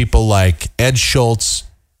has people like Ed Schultz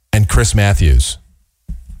and Chris Matthews.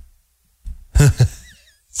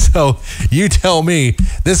 So you tell me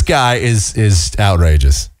this guy is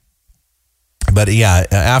outrageous. But yeah,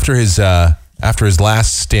 after his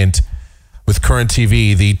last stint with Current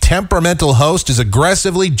TV, the temperamental host is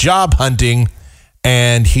aggressively job hunting,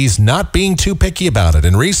 and he's not being too picky about it.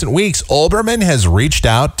 In recent weeks, Olbermann has reached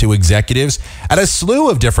out to executives at a slew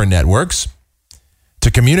of different networks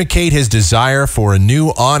to communicate his desire for a new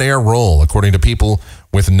on-air role, according to people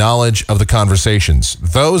with knowledge of the conversations.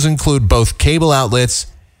 Those include both cable outlets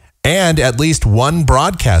and at least one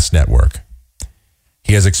broadcast network.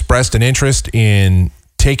 He has expressed an interest in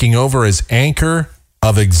taking over as anchor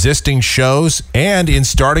of existing shows and in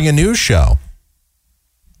starting a new show.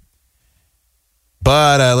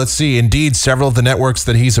 But let's see. Indeed, several of the networks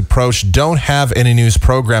that he's approached don't have any news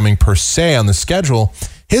programming per se on the schedule.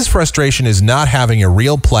 His frustration is not having a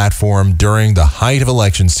real platform during the height of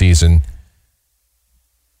election season.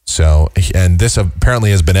 So, and this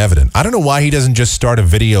apparently has been evident. I don't know why he doesn't just start a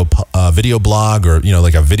video blog or,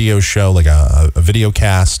 like a video show, like a video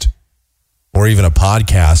cast or even a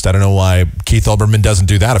podcast. I don't know why Keith Olbermann doesn't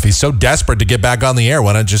do that. If he's so desperate to get back on the air,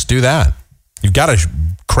 why not just do that? You've got a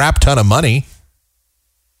crap ton of money.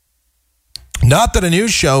 Not that a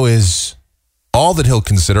news show is all that he'll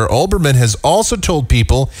consider. Olbermann has also told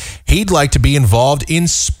people he'd like to be involved in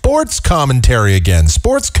sports commentary again,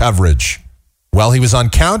 sports coverage. While he was on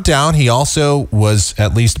Countdown, he also was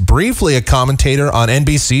at least briefly a commentator on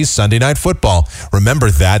NBC's Sunday Night Football. Remember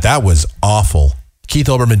that? That was awful. Keith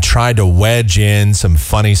Olbermann tried to wedge in some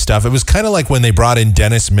funny stuff. It was kind of like when they brought in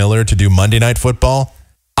Dennis Miller to do Monday Night Football.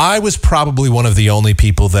 I was probably one of the only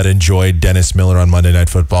people that enjoyed Dennis Miller on Monday Night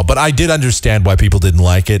Football, but I did understand why people didn't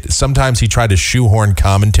like it. Sometimes he tried to shoehorn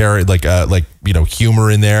commentary, like humor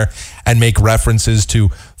in there and make references to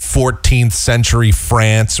 14th century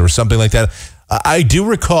France or something like that. I do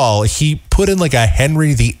recall he put in like a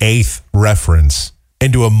Henry VIII reference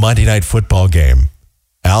into a Monday Night Football game.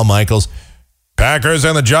 Al Michaels, Packers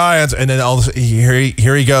and the Giants, and then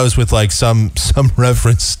here he goes with like some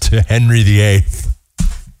reference to Henry VIII.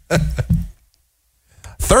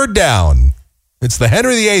 Third down. It's the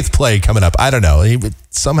Henry VIII play coming up. I don't know. He would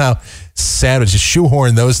somehow just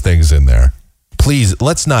shoehorn those things in there. Please,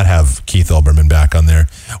 let's not have Keith Olbermann back on there.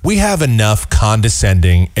 We have enough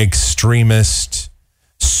condescending, extremist,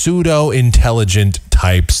 pseudo-intelligent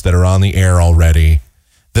types that are on the air already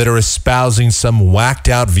that are espousing some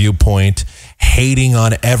whacked-out viewpoint, hating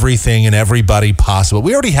on everything and everybody possible.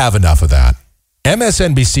 We already have enough of that.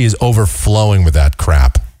 MSNBC is overflowing with that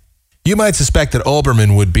crap. You might suspect that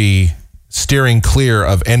Olbermann would be steering clear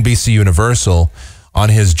of NBC Universal on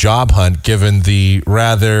his job hunt, given the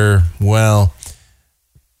rather,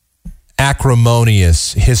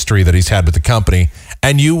 acrimonious history that he's had with the company.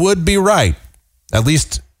 And you would be right, at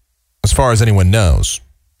least as far as anyone knows.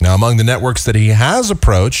 Now, among the networks that he has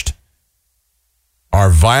approached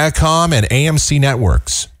are Viacom and AMC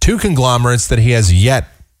networks, two conglomerates that he has yet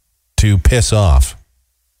to piss off.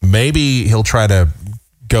 Maybe he'll try to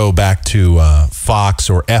go back to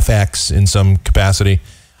Fox or FX in some capacity,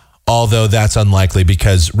 although that's unlikely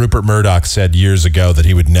because Rupert Murdoch said years ago that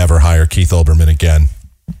he would never hire Keith Olbermann again.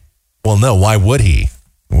 Well, no, why would he?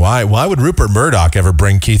 Why would Rupert Murdoch ever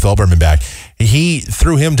bring Keith Olbermann back? He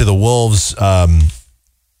threw him to the wolves,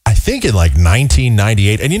 I think in like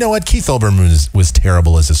 1998. And you know what? Keith Olbermann was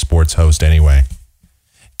terrible as a sports host anyway.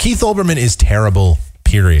 Keith Olbermann is terrible,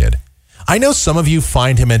 period. I know some of you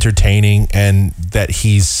find him entertaining and that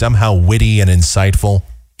he's somehow witty and insightful.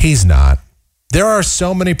 He's not. There are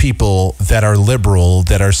so many people that are liberal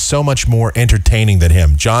that are so much more entertaining than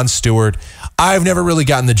him. Jon Stewart. I've never really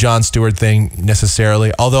gotten the Jon Stewart thing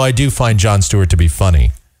necessarily, although I do find Jon Stewart to be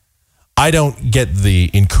funny. I don't get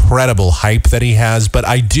the incredible hype that he has, but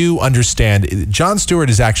I do understand Jon Stewart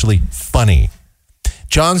is actually funny.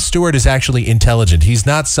 Jon Stewart is actually intelligent. He's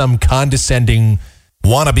not some condescending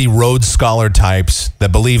wannabe Rhodes Scholar types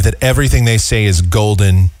that believe that everything they say is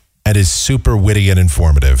golden and is super witty and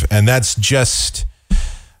informative. And that's just,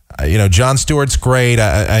 Jon Stewart's great.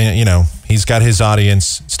 He's got his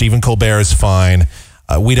audience. Stephen Colbert is fine.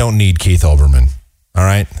 We don't need Keith Olbermann. All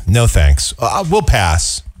right? No thanks. We'll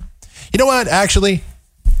pass. You know what? Actually,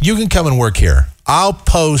 you can come and work here. I'll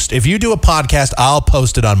post. If you do a podcast, I'll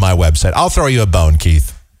post it on my website. I'll throw you a bone,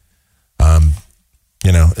 Keith.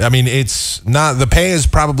 It's not, the pay is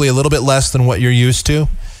probably a little bit less than what you're used to,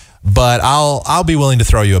 but I'll be willing to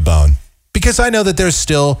throw you a bone because I know that there's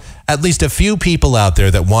still at least a few people out there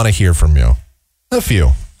that want to hear from you. A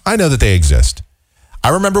few. I know that they exist. I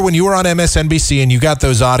remember when you were on MSNBC and you got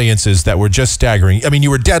those audiences that were just staggering. I mean, you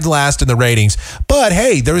were dead last in the ratings, but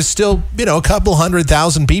hey, there was still, a couple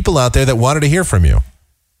 100,000 people out there that wanted to hear from you.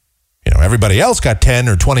 Everybody else got 10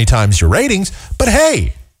 or 20 times your ratings, but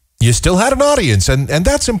hey, you still had an audience, and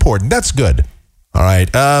that's important. That's good. All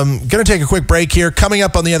right. Going to take a quick break here. Coming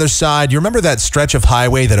up on the other side, you remember that stretch of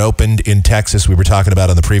highway that opened in Texas we were talking about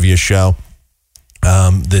on the previous show?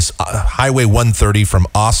 This Highway 130 from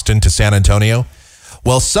Austin to San Antonio?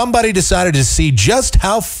 Well, somebody decided to see just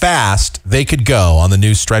how fast they could go on the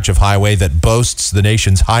new stretch of highway that boasts the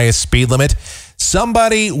nation's highest speed limit.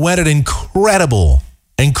 Somebody went at incredible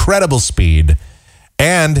speed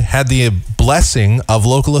and had the blessing of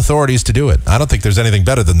local authorities to do it. I don't think there's anything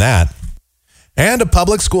better than that. And a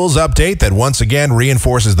public schools update that once again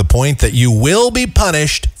reinforces the point that you will be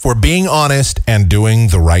punished for being honest and doing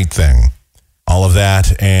the right thing. All of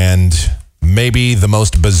that and maybe the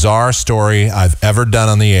most bizarre story I've ever done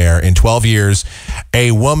on the air in 12 years. A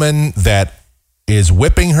woman that is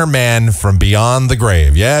whipping her man from beyond the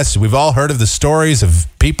grave. Yes, we've all heard of the stories of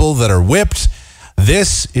people that are whipped.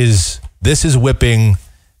 This is whipping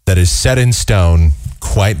that is set in stone,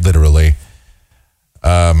 quite literally.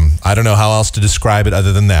 I don't know how else to describe it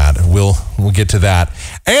other than that. We'll get to that.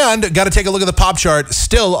 And got to take a look at the pop chart.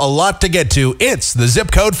 Still a lot to get to. It's the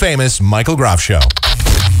zip code famous Michael Groff Show.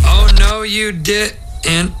 Oh, no, you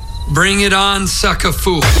didn't. Bring it on, sucker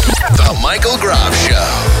fool. The Michael Groff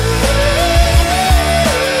Show.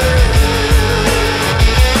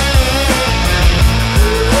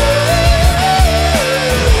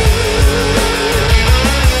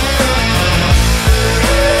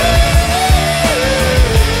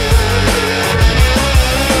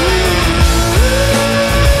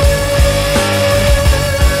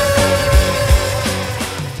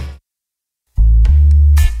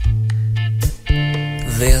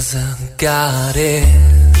 There's a goddess,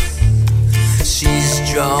 she's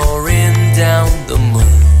drawing down the moon.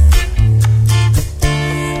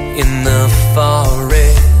 In the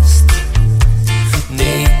forest,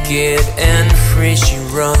 naked and free she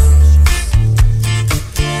runs.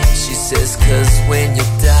 She says, 'cause when you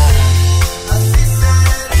die,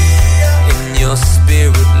 in your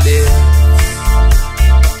spirit lives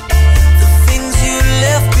the things you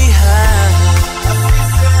left behind.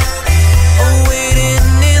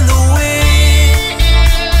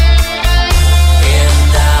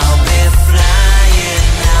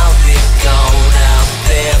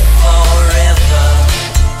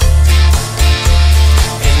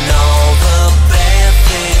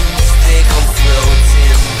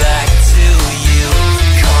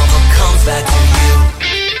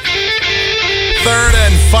 Third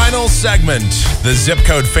and final segment, the zip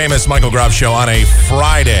code famous Michael Groff Show on a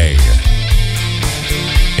Friday.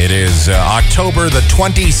 It is October the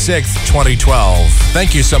 26th, 2012.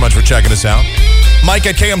 Thank you so much for checking us out. Mike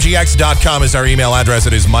at KMGX.com is our email address.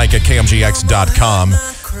 It is Mike at KMGX.com.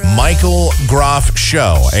 Michael Groff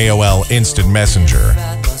Show, AOL Instant Messenger.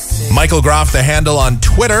 Michael Groff, the handle on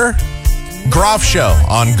Twitter. Groff Show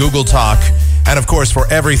on Google Talk. And, of course, for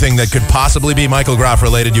everything that could possibly be Michael Groff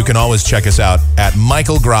related, you can always check us out at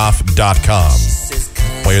michaelgroff.com.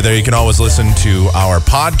 While you're there, you can always listen to our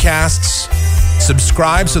podcasts.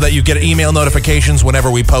 Subscribe so that you get email notifications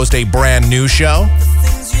whenever we post a brand new show.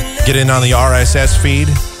 Get in on the RSS feed.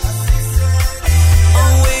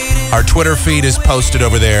 Our Twitter feed is posted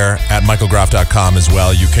over there at michaelgroff.com as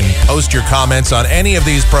well. You can post your comments on any of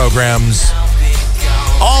these programs.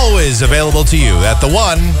 Always available to you at the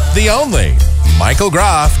one, the only,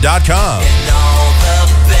 michaelgroff.com.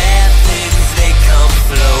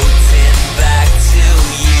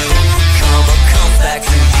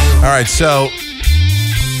 All right, so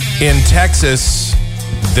in Texas,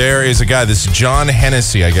 there is a guy, this John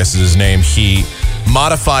Hennessy, I guess is his name. He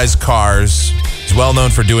modifies cars. He's well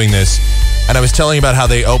known for doing this. And I was telling you about how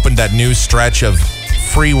they opened that new stretch of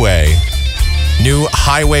freeway, new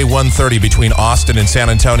Highway 130 between Austin and San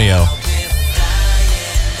Antonio.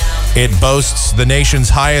 It boasts the nation's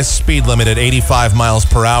highest speed limit at 85 miles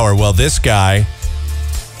per hour. Well, this guy,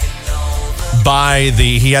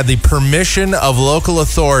 he had the permission of local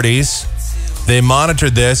authorities. They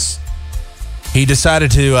monitored this. He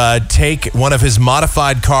decided to take one of his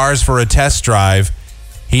modified cars for a test drive.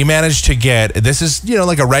 He managed to get, this is,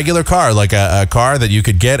 like a regular car, like a car that you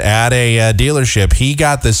could get at a dealership. He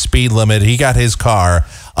got the speed limit. He got his car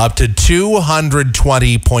up to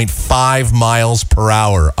 220.5 miles per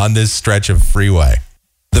hour on this stretch of freeway.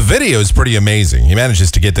 The video is pretty amazing. He manages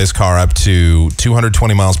to get this car up to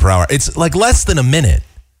 220 miles per hour. It's like less than a minute.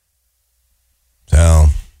 So,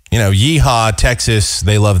 yeehaw, Texas,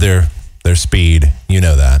 they love their speed. You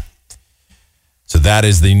know that. So that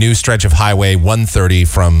is the new stretch of Highway 130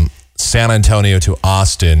 from San Antonio to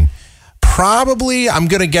Austin. Probably, I'm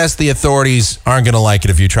going to guess the authorities aren't going to like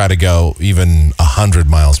it if you try to go even 100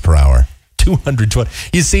 miles per hour. 220.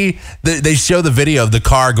 You see, they show the video of the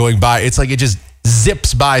car going by. It's like it just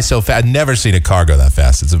zips by so fast. I've never seen a car go that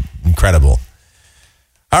fast. It's incredible.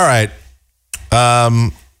 All right.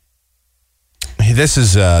 This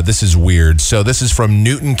is weird. So this is from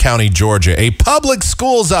Newton County, Georgia. A public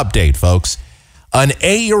schools update, folks. An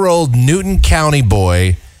 8-year-old Newton County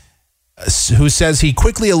boy who says he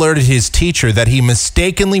quickly alerted his teacher that he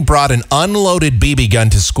mistakenly brought an unloaded BB gun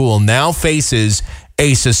to school now faces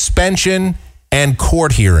a suspension and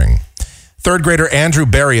court hearing. Third grader Andrew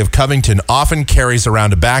Berry of Covington often carries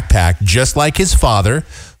around a backpack, just like his father,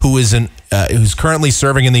 who's currently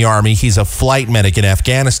serving in the Army. He's a flight medic in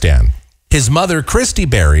Afghanistan. His mother, Christy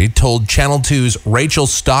Berry, told Channel 2's Rachel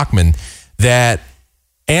Stockman that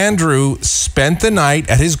Andrew spent the night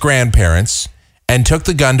at his grandparents' and took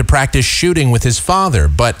the gun to practice shooting with his father.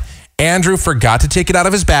 But Andrew forgot to take it out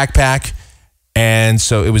of his backpack, and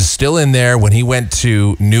so it was still in there when he went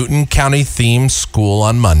to Newton County themed school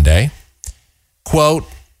on Monday. Quote,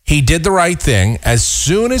 he did the right thing. As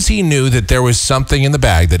soon as he knew that there was something in the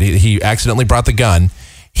bag, that he accidentally brought the gun,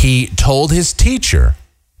 he told his teacher.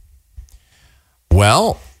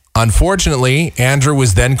 Well, unfortunately, Andrew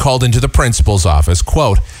was then called into the principal's office.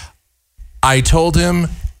 Quote, I told him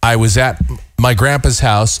I was at my grandpa's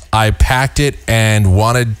house. I packed it and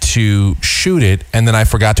wanted to shoot it, and then I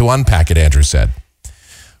forgot to unpack it, Andrew said.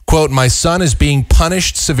 Quote, my son is being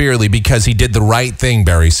punished severely because he did the right thing,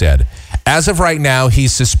 Berry said. As of right now,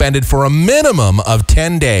 he's suspended for a minimum of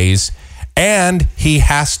 10 days, and he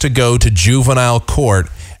has to go to juvenile court,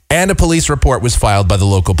 and a police report was filed by the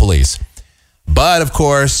local police. But, of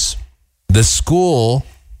course, the school,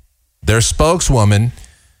 their spokeswoman,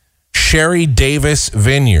 Sherry Davis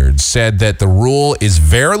Vineyard, said that the rule is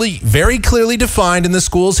very, very clearly defined in the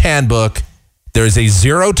school's handbook. There is a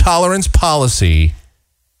zero tolerance policy.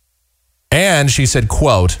 And she said,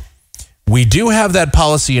 quote, we do have that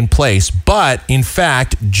policy in place, but in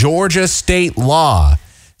fact, Georgia state law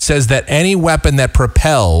says that any weapon that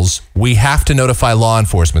propels, we have to notify law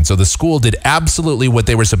enforcement. So the school did absolutely what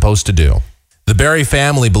they were supposed to do. The Berry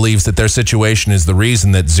family believes that their situation is the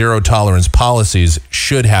reason that zero tolerance policies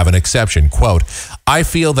should have an exception. Quote, I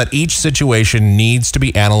feel that each situation needs to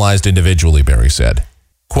be analyzed individually, Berry said.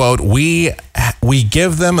 Quote, we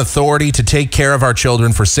give them authority to take care of our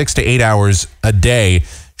children for 6 to 8 hours a day.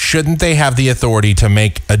 Shouldn't they have the authority to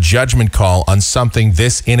make a judgment call on something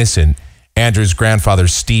this innocent? Andrew's grandfather,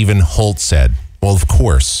 Stephen Holt, said. Well, of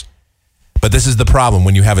course. But this is the problem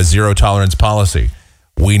when you have a zero tolerance policy.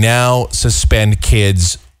 We now suspend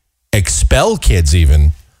kids, expel kids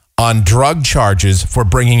even, on drug charges for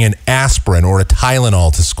bringing an aspirin or a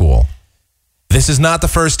Tylenol to school. This is not the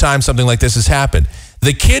first time something like this has happened.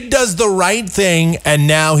 The kid does the right thing, and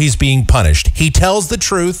now he's being punished. He tells the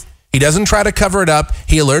truth. He doesn't try to cover it up.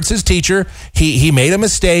 He alerts his teacher. He made a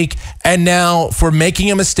mistake, and now for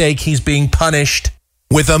making a mistake, he's being punished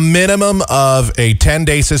with a minimum of a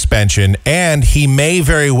 10-day suspension, and he may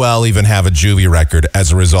very well even have a juvie record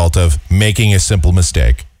as a result of making a simple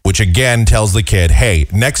mistake, which again tells the kid, hey,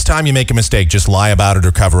 next time you make a mistake, just lie about it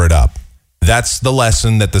or cover it up. That's the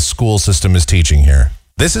lesson that the school system is teaching here.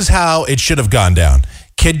 This is how it should have gone down.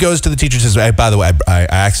 Kid goes to the teacher and says, hey, by the way, I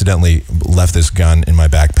accidentally left this gun in my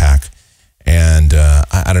backpack, and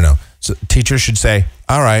I don't know. So teacher should say,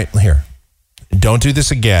 all right, here, don't do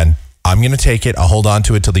this again. I'm going to take it. I'll hold on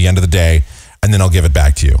to it till the end of the day, and then I'll give it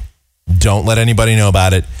back to you. Don't let anybody know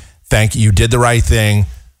about it. Thank you. You did the right thing.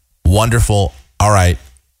 Wonderful. All right,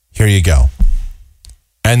 here you go.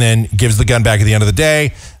 And then gives the gun back at the end of the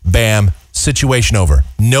day. Bam. Situation over.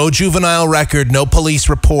 No juvenile record, no police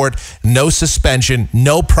report, no suspension,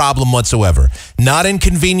 no problem whatsoever. Not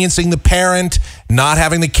inconveniencing the parent, not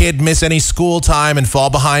having the kid miss any school time and fall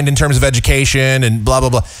behind in terms of education and blah, blah,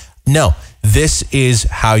 blah. No, this is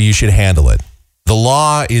how you should handle it. The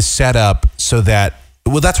law is set up so that,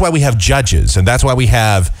 well, that's why we have judges, and that's why we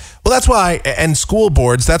have, well, that's why, and school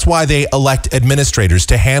boards, that's why they elect administrators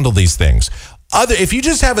to handle these things. If you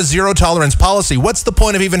just have a zero tolerance policy, what's the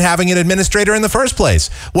point of even having an administrator in the first place?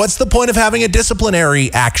 What's the point of having a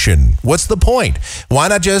disciplinary action? What's the point? Why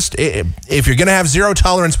not just, if you're going to have zero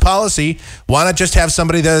tolerance policy, why not just have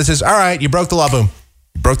somebody that says, all right, you broke the law, boom.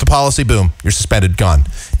 You broke the policy, boom. You're suspended, gone.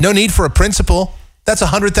 No need for a principal. That's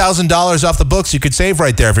 $100,000 off the books you could save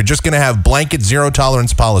right there if you're just going to have blanket zero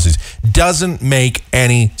tolerance policies. Doesn't make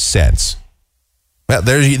any sense. Well,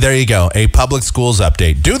 there you go. A public schools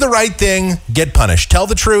update. Do the right thing, get punished. Tell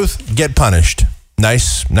the truth, get punished.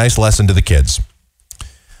 Nice lesson to the kids.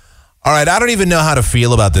 All right, I don't even know how to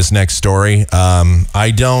feel about this next story.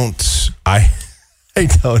 I don't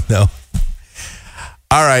know.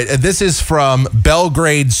 All right, this is from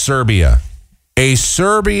Belgrade, Serbia. A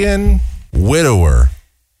Serbian widower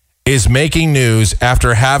is making news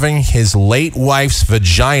after having his late wife's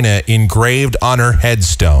vagina engraved on her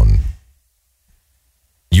headstone.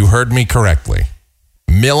 You heard me correctly.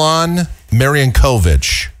 Milan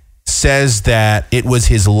Marjankovic says that it was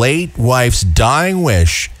his late wife's dying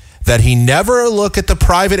wish that he never look at the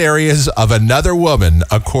private areas of another woman,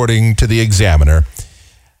 according to the Examiner.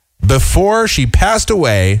 Before she passed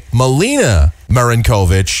away, Melina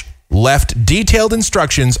Marjankovic left detailed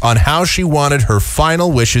instructions on how she wanted her final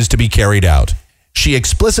wishes to be carried out. She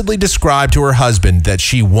explicitly described to her husband that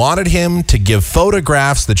she wanted him to give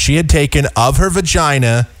photographs that she had taken of her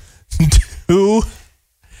vagina to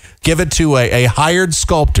give it to a hired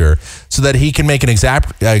sculptor so that he can make an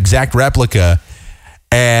exact replica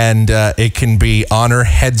and it can be on her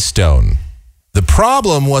headstone. The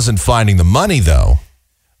problem wasn't finding the money, though,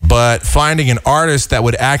 but finding an artist that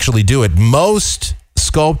would actually do it. Most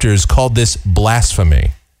sculptors called this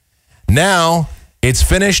blasphemy. Now it's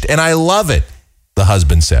finished and I love it, the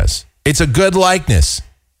husband says. It's a good likeness.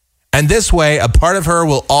 And this way, a part of her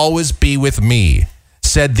will always be with me,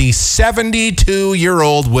 said the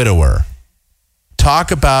 72-year-old widower.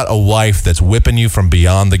 Talk about a wife that's whipping you from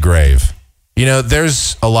beyond the grave. You know,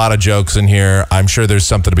 there's a lot of jokes in here. I'm sure there's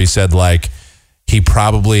something to be said like, he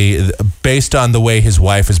probably, based on the way his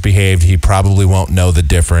wife has behaved, he probably won't know the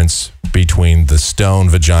difference between the stone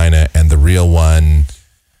vagina and the real one.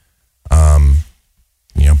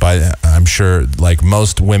 I'm sure, like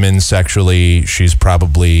most women sexually, she's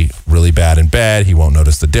probably really bad in bed. He won't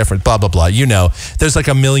notice the difference, blah, blah, blah. You know, there's like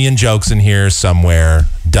a million jokes in here somewhere,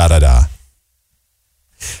 da-da-da.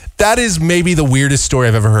 That is maybe the weirdest story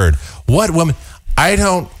I've ever heard. What woman? I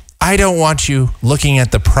don't want you looking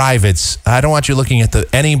at the privates. I don't want you looking at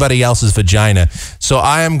anybody else's vagina. So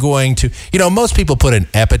I am going to, most people put an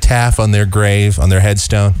epitaph on their grave, on their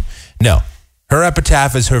headstone. No, her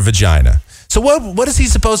epitaph is her vagina. So what is he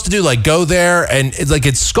supposed to do? Like go there and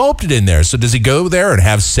it's sculpted in there. So does he go there and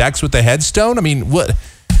have sex with the headstone? I mean, what?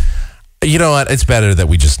 You know what? It's better that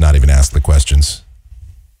we just not even ask the questions.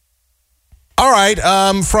 All right.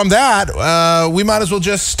 From that, we might as well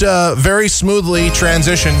just very smoothly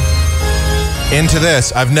transition into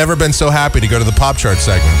this. I've never been so happy to go to the pop chart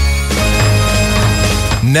segment.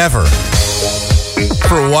 Never.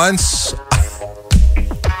 For once.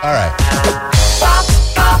 All right.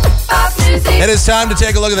 It is time to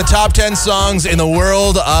take a look at the top 10 songs in the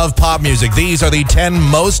world of pop music. These are the 10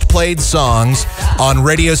 most played songs on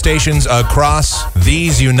radio stations across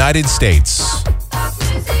these United States.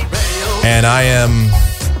 And I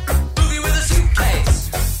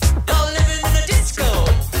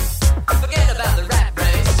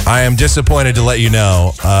am disappointed to let you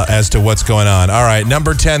know as to what's going on. All right,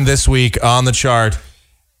 number 10 this week on the chart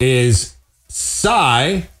is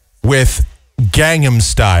Psy with Gangnam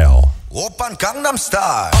Style. Oppan Gangnam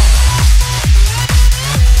Style.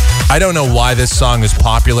 I don't know why this song is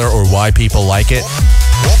popular or why people like it.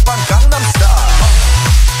 Oppan Gangnam Style.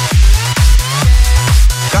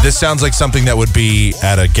 This sounds like something that would be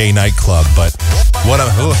at a gay nightclub, but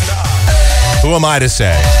who am I to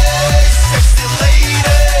say? Sexy lady.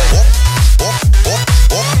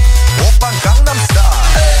 Oppan Gangnam Style.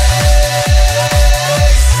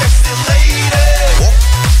 Sexy lady.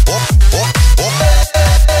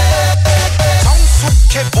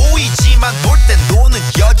 성숙해 보이지만 놀 땐 노는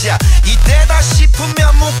여자 이때다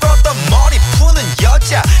싶으면 묶었던 머리 푸는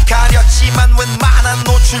여자 가렸지만 웬만한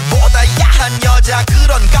노출보다 야한 여자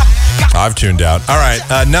그런 I've tuned out. All right,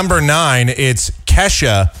 number 9, it's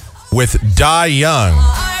Kesha with Die Young.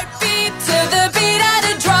 Heartbeat to the beat of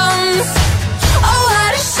the drums. Oh,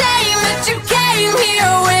 what a shame that you came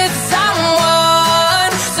here with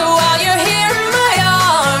someone. So while you're here in my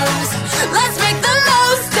arms, let's make the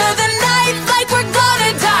most of the night like we're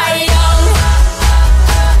gonna die young.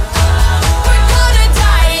 We're gonna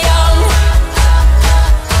die young.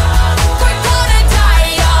 We're gonna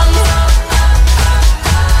die young.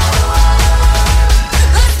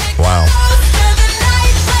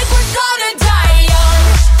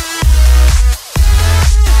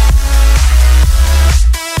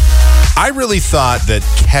 really thought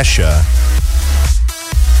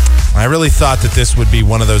that this would be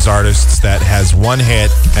one of those artists that has one hit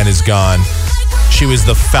and is gone. She was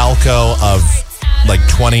the Falco of like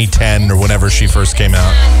 2010 or whenever she first came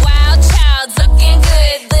out. Wild child, looking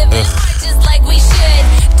good, living just like we should.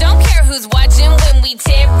 Don't care who's watching when we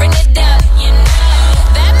tearing it up, you know.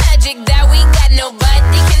 That magic that we got,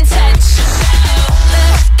 nobody can touch.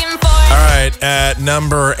 All right, at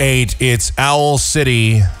number 8, it's Owl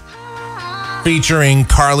City featuring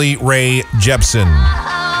Carly Rae Jepsen.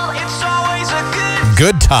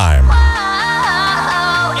 Good Time.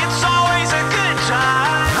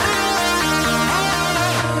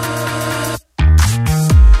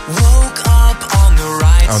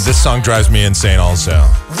 Oh, this song drives me insane also.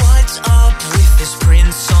 What's up with this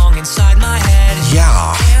Prince song inside my head?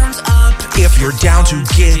 Yeah. Hands up If you're down to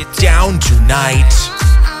get down tonight.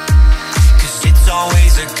 Cause it's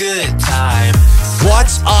always a good time.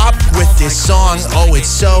 What's up with this song? Oh, it's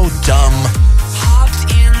so dumb. Hopped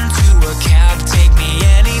into a cab, take me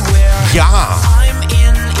anywhere. Yeah. I'm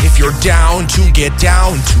in If you're down to get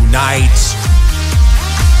down tonight.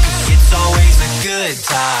 Cause it's always a good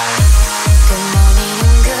time. Good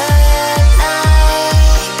morning, good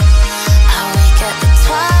night. I wake up at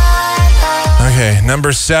twilight. Okay,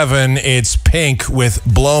 number 7, it's Pink with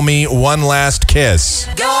Blow Me One Last Kiss.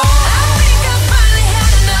 Go. I think I finally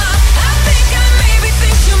had enough. I think I maybe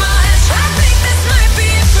think too much. I think this might be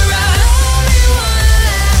it for us. Only one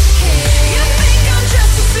last kiss. You think I'm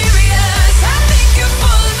just too serious. I think you're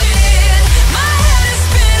full of it. My head is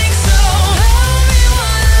spinning, so only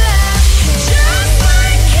one last kiss. Just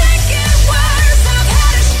like can't get worse. I've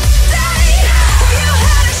had a day. You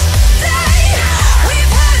had a day.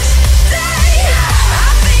 We've had a day. I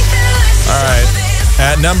think that let's All right,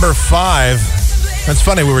 at number 5. That's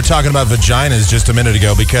funny, we were talking about vaginas just a minute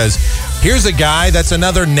ago because here's a guy that's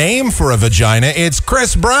another name for a vagina. It's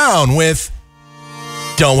Chris Brown with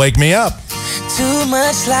Don't Wake Me Up. Too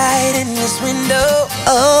much light in this window.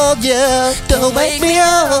 Oh yeah, don't wake me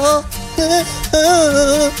up.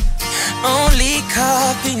 Only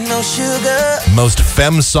coffee, no sugar. Most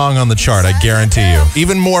femme song on the chart, I guarantee you.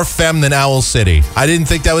 Even more femme than Owl City. I didn't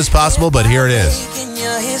think that was possible, but here it is. Can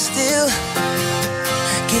you hear still?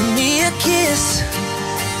 Give me a kiss.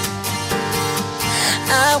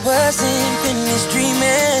 I wasn't finished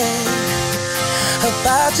dreaming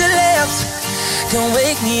about your lips. Don't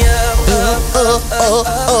wake me up,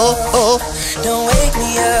 Don't wake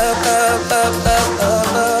me up,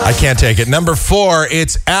 I can't take it. Number 4,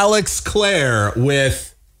 it's Alex Clare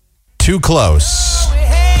with Too Close.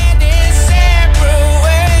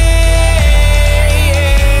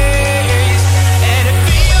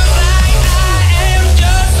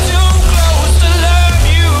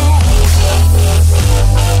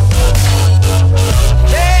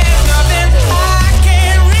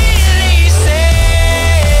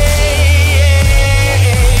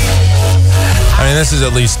 This is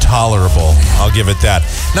at least tolerable. I'll give it that.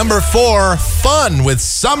 Number 4, Fun with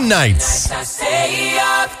Some Nights. I stay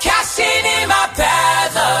up, cashing in my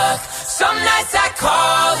bad luck. Some nights I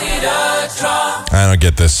call it a draw. I don't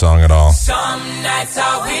get this song at all. Some nights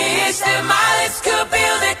I wish that my lips could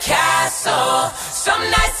build a castle. Some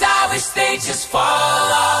nights I wish they just fall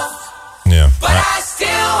off. Yeah. But I still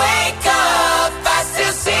wake up, I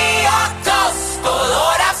still see your gospel.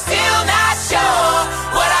 Lord, I'm still not sure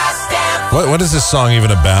what I stand for. What is this song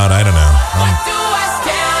even about? I don't know. What do I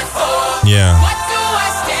stand for? Yeah. What do I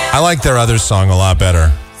stand I like their other song a lot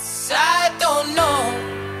better. for? I don't know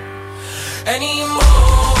anymore.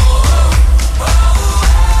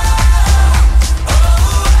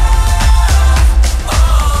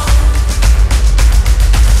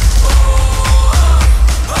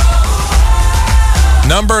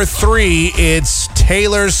 Number 3, it's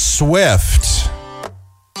Taylor Swift.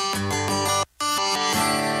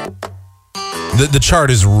 The chart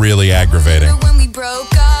is really aggravating. When we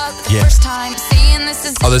broke up the Yeah. first time, saying this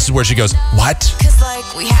is Oh, this is where she goes, what? Cause like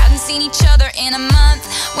we hadn't seen each other in a month.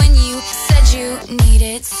 When you said you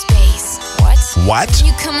needed space. What? Then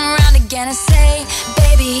you come around again and say,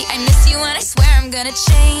 baby, I miss you and I swear I'm gonna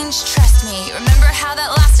change. Trust me, remember how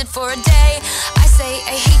that lasted for a day. I say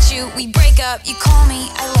I hate you, we break up, you call me,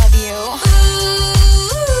 I love you.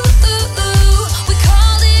 Ooh, we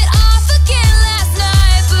called it off again last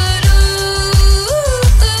night, but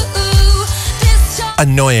this time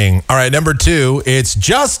Annoying. All right, number 2, it's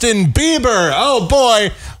Justin Bieber. Oh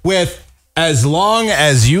boy, with As Long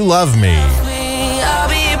As You Love Me. I'll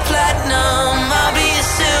be a platinum, I'll be a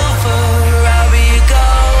silver, I'll be a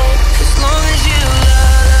gold. As long as you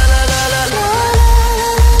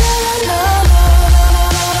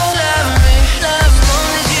love me, as long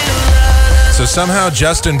as you somehow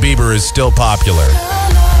Justin Bieber is still popular.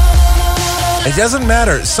 It doesn't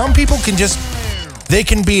matter. Some people they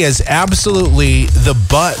can be as absolutely the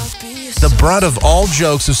brunt of all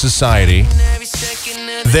jokes of society.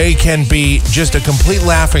 They can be just a complete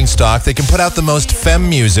laughingstock. They can put out the most femme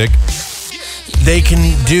music. They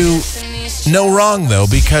can do no wrong, though,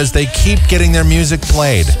 because they keep getting their music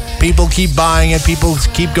played. People keep buying it. People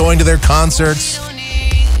keep going to their concerts.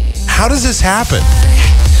 How does this happen?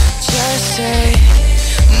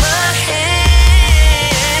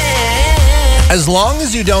 As long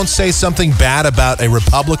as you don't say something bad about a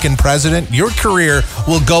Republican president, your career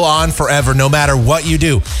will go on forever, no matter what you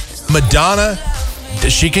do. Madonna,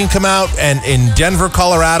 she can come out and in Denver,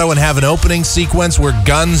 Colorado, and have an opening sequence where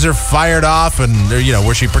guns are fired off and,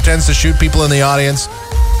 where she pretends to shoot people in the audience.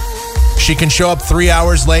 She can show up 3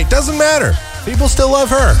 hours late. Doesn't matter. People still love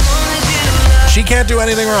her. She can't do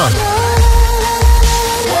anything wrong.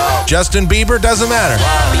 Justin Bieber, doesn't matter.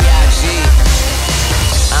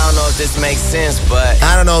 I don't know if this makes sense,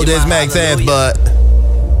 but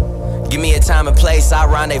give me a time and place, I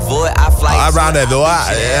rendezvous it, I fly. Girl,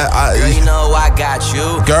 you know I got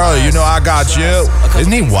you. Girl, you know I got you.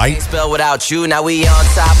 Isn't he white? Spell without you. Now we on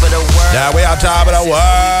top of the world.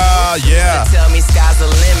 Yeah. Tell me sky's the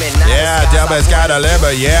limit. Tell me sky's the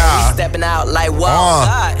limit. Yeah. Stepping out like whoa.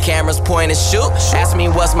 Cameras point and shoot. Ask me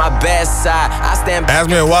what's my best side. I stand back. Ask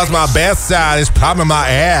me what's my best side. It's probably my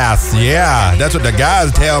ass. Yeah. That's what the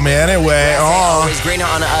guys tell me anyway. It's greener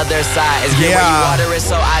on the other side. It's green where you water it,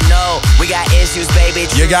 so I know. We got issues, baby.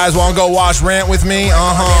 You guys want to go watch Rent with me?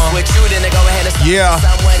 With you, then go ahead and yeah.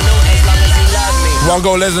 Someone new, as long as you love me. Want to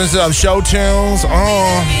go listen to some show tunes?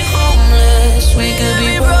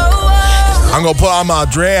 I'm going to put on my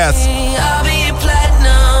dress.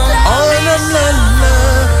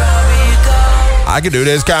 I can do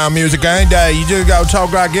this kind of music any day. You just got to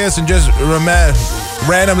talk like this and just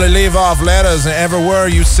randomly leave off letters in every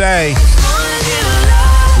word you say.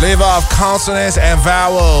 Leave off consonants and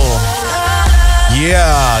vowel.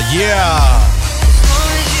 Yeah.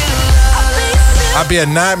 I'd be a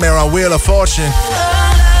nightmare on Wheel of Fortune.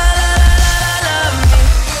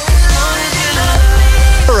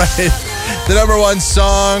 All right. The number one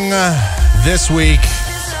song this week.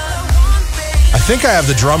 I think I have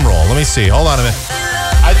the drum roll. Let me see. Hold on a minute.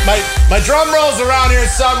 My drum roll's around here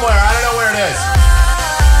somewhere. I don't know where it is.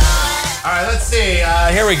 All right, let's see.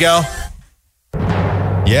 Here we go.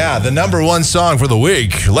 Yeah, the number one song for the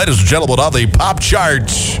week, ladies and gentlemen, on the pop chart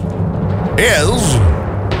is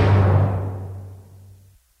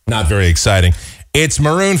not very exciting. It's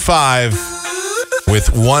Maroon 5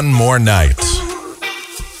 with One More Night.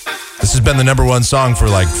 This has been the number one song for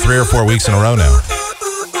like 3 or 4 weeks in a row now.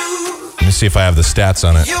 Let me see if I have the stats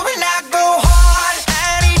on it.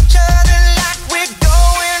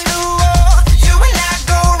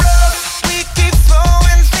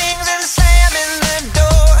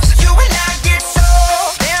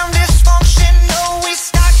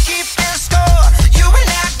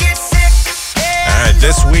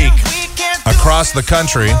 This week, across the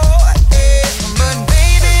country,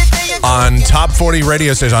 on top 40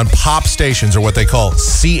 radio stations, on pop stations, or what they call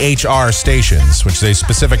CHR stations, which is a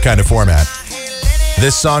specific kind of format,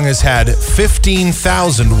 this song has had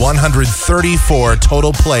 15,134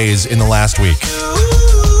 total plays in the last week.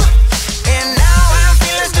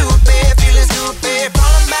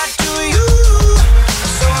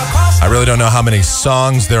 I really don't know how many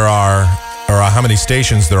songs there are, or how many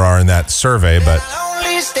stations there are in that survey, but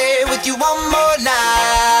stay with you one more night.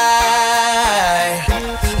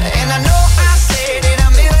 And I know I said it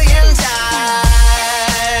a million times,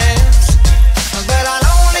 but I'll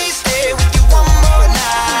only stay with you one more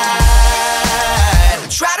night.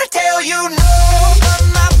 Try to tell you no, but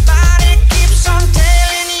my body keeps on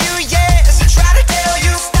telling you yes. Try to tell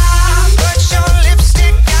you stop, but your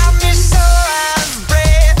lipstick got me so out of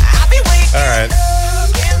breath. I'll be waking all right.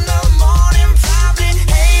 up in the morning, probably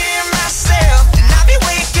hating myself.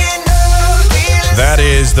 That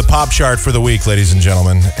is the pop chart for the week, ladies and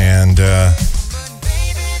gentlemen. And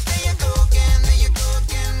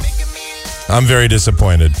I'm very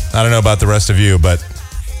disappointed. I don't know about the rest of you, but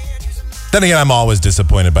then again, I'm always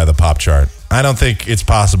disappointed by the pop chart. I don't think it's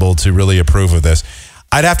possible to really approve of this.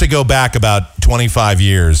 I'd have to go back about 25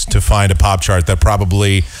 years to find a pop chart that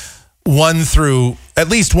probably at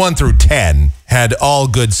least 1 through 10 had all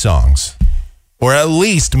good songs, or at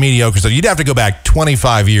least mediocre songs. You'd have to go back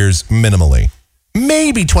 25 years minimally.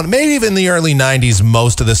 Maybe 20, maybe even in the early 90s,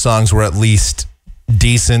 most of the songs were at least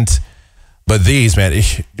decent. But these, man,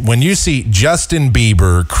 when you see Justin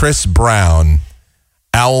Bieber, Chris Brown,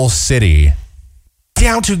 Owl City,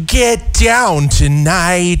 down to get down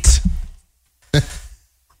tonight.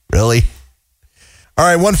 Really? All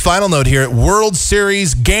right, one final note here. World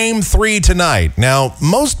Series Game 3 tonight. Now,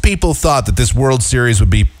 most people thought that this World Series would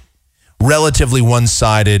be relatively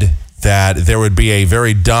one-sided, that there would be a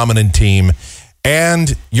very dominant team.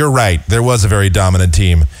 And you're right, there was a very dominant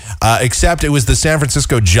team. Except it was the San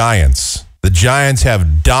Francisco Giants. The Giants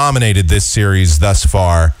have dominated this series thus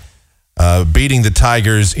far, beating the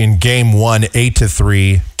Tigers in Game 1,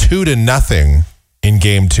 8-3, 2-0 in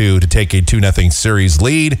Game 2 to take a 2-0 series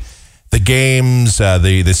lead.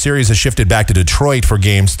 The series has shifted back to Detroit for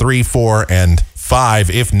Games 3, 4, and 5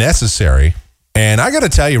 if necessary. And I got to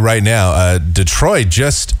tell you right now, Detroit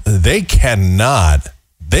they cannot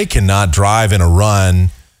drive in a run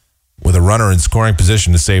with a runner in scoring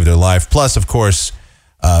position to save their life. Plus, of course,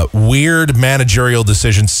 weird managerial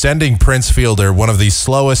decisions, sending Prince Fielder, one of the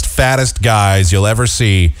slowest, fattest guys you'll ever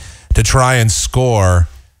see, to try and score.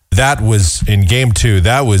 That was in Game 2.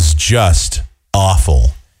 That was just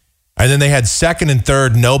awful. And then they had second and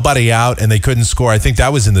third, nobody out, and they couldn't score. I think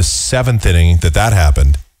that was in the 7th inning that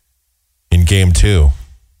happened in Game 2.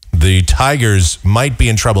 The Tigers might be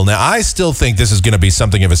in trouble. Now, I still think this is going to be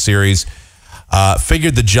something of a series.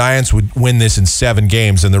 Figured the Giants would win this in 7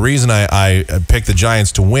 games, and the reason I picked the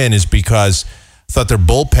Giants to win is because I thought their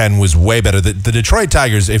bullpen was way better. The Detroit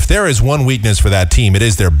Tigers, if there is one weakness for that team, it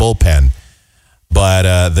is their bullpen.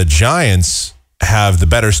 But the Giants have the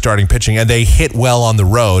better starting pitching, and they hit well on the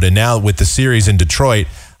road. And now with the series in Detroit,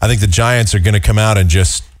 I think the Giants are going to come out and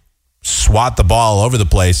just swat the ball all over the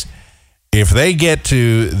place. If they get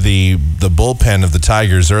to the bullpen of the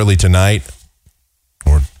Tigers early tonight,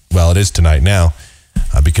 well, it is tonight now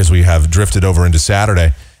because we have drifted over into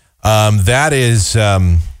Saturday. That's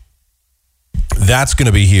going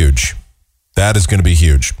to be huge. That is going to be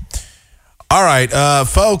huge. All right,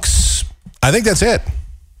 folks, I think that's it.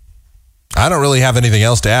 I don't really have anything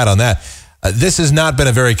else to add on that. This has not been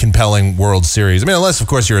a very compelling World Series. I mean, unless, of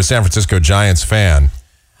course, you're a San Francisco Giants fan.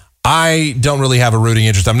 I don't really have a rooting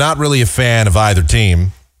interest. I'm not really a fan of either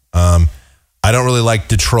team. I don't really like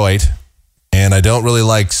Detroit, and I don't really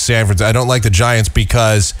like San Francisco. I don't like the Giants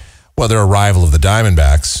because, well, they're a rival of the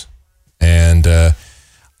Diamondbacks. And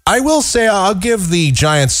I will say I'll give the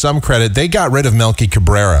Giants some credit. They got rid of Melky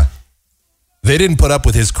Cabrera. They didn't put up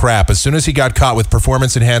with his crap. As soon as he got caught with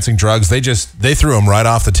performance-enhancing drugs, they threw him right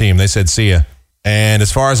off the team. They said, see ya. And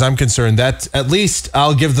as far as I'm concerned, that at least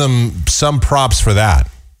I'll give them some props for that.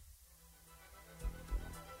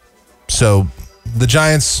 So the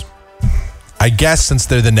Giants, I guess since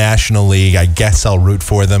they're the National League, I guess I'll root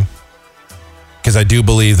for them because I do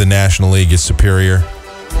believe the National League is superior.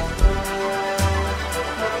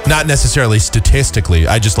 Not necessarily statistically.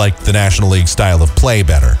 I just like the National League style of play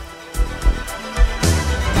better.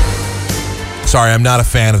 Sorry, I'm not a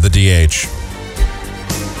fan of the DH.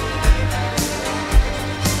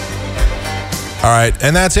 All right,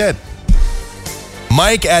 and that's it.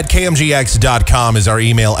 Mike@kmgx.com is our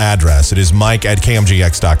email address. It is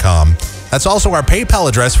mike@kmgx.com. That's also our PayPal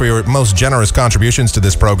address for your most generous contributions to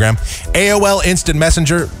this program. AOL Instant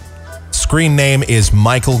Messenger. Screen name is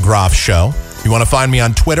Michael Groff Show. If you want to find me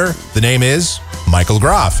on Twitter, the name is Michael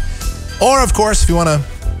Groff. Or, of course, if you want to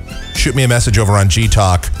shoot me a message over on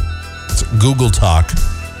G-Talk, it's Google Talk,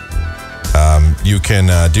 you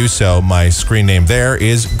can do so. My screen name there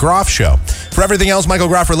is Groff Show. For everything else Michael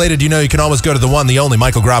Groff related, you can always go to the one, the only,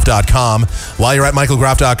 michaelgroff.com. While you're at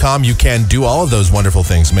michaelgroff.com, you can do all of those wonderful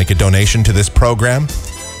things. Make a donation to this program.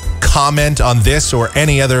 Comment on this or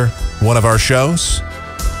any other one of our shows.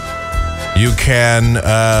 You can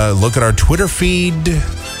look at our Twitter feed.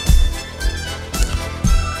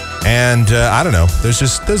 And I don't know.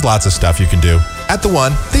 There's lots of stuff you can do. At the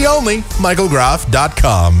one, the only,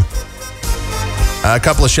 michaelgroff.com. A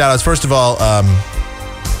couple of shout-outs. First of all,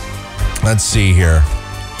 let's see here.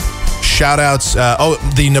 Shout-outs.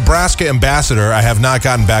 The Nebraska ambassador, I have not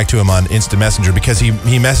gotten back to him on Instant Messenger because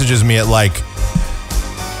he messages me at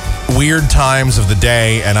weird times of the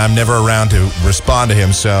day, and I'm never around to respond to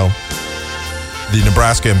him. So, the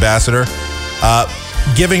Nebraska ambassador.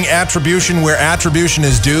 Giving attribution where attribution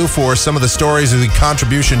is due for some of the stories of the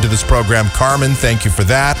contribution to this program. Carmen, thank you for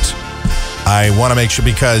that. I want to make sure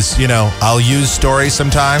because, I'll use stories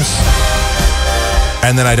sometimes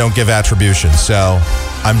and then I don't give attribution. So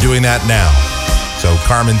I'm doing that now. So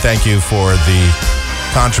Carmen, thank you for the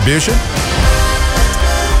contribution.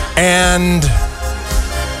 And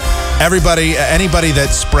anybody that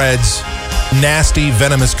spreads nasty,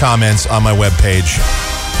 venomous comments on my webpage,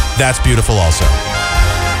 that's beautiful also.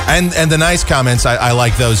 And the nice comments, I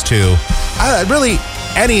like those too. Really,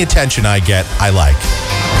 any attention I get, I like.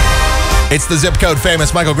 It's the Zip Code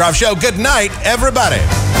Famous Michael Groff Show. Good night, everybody.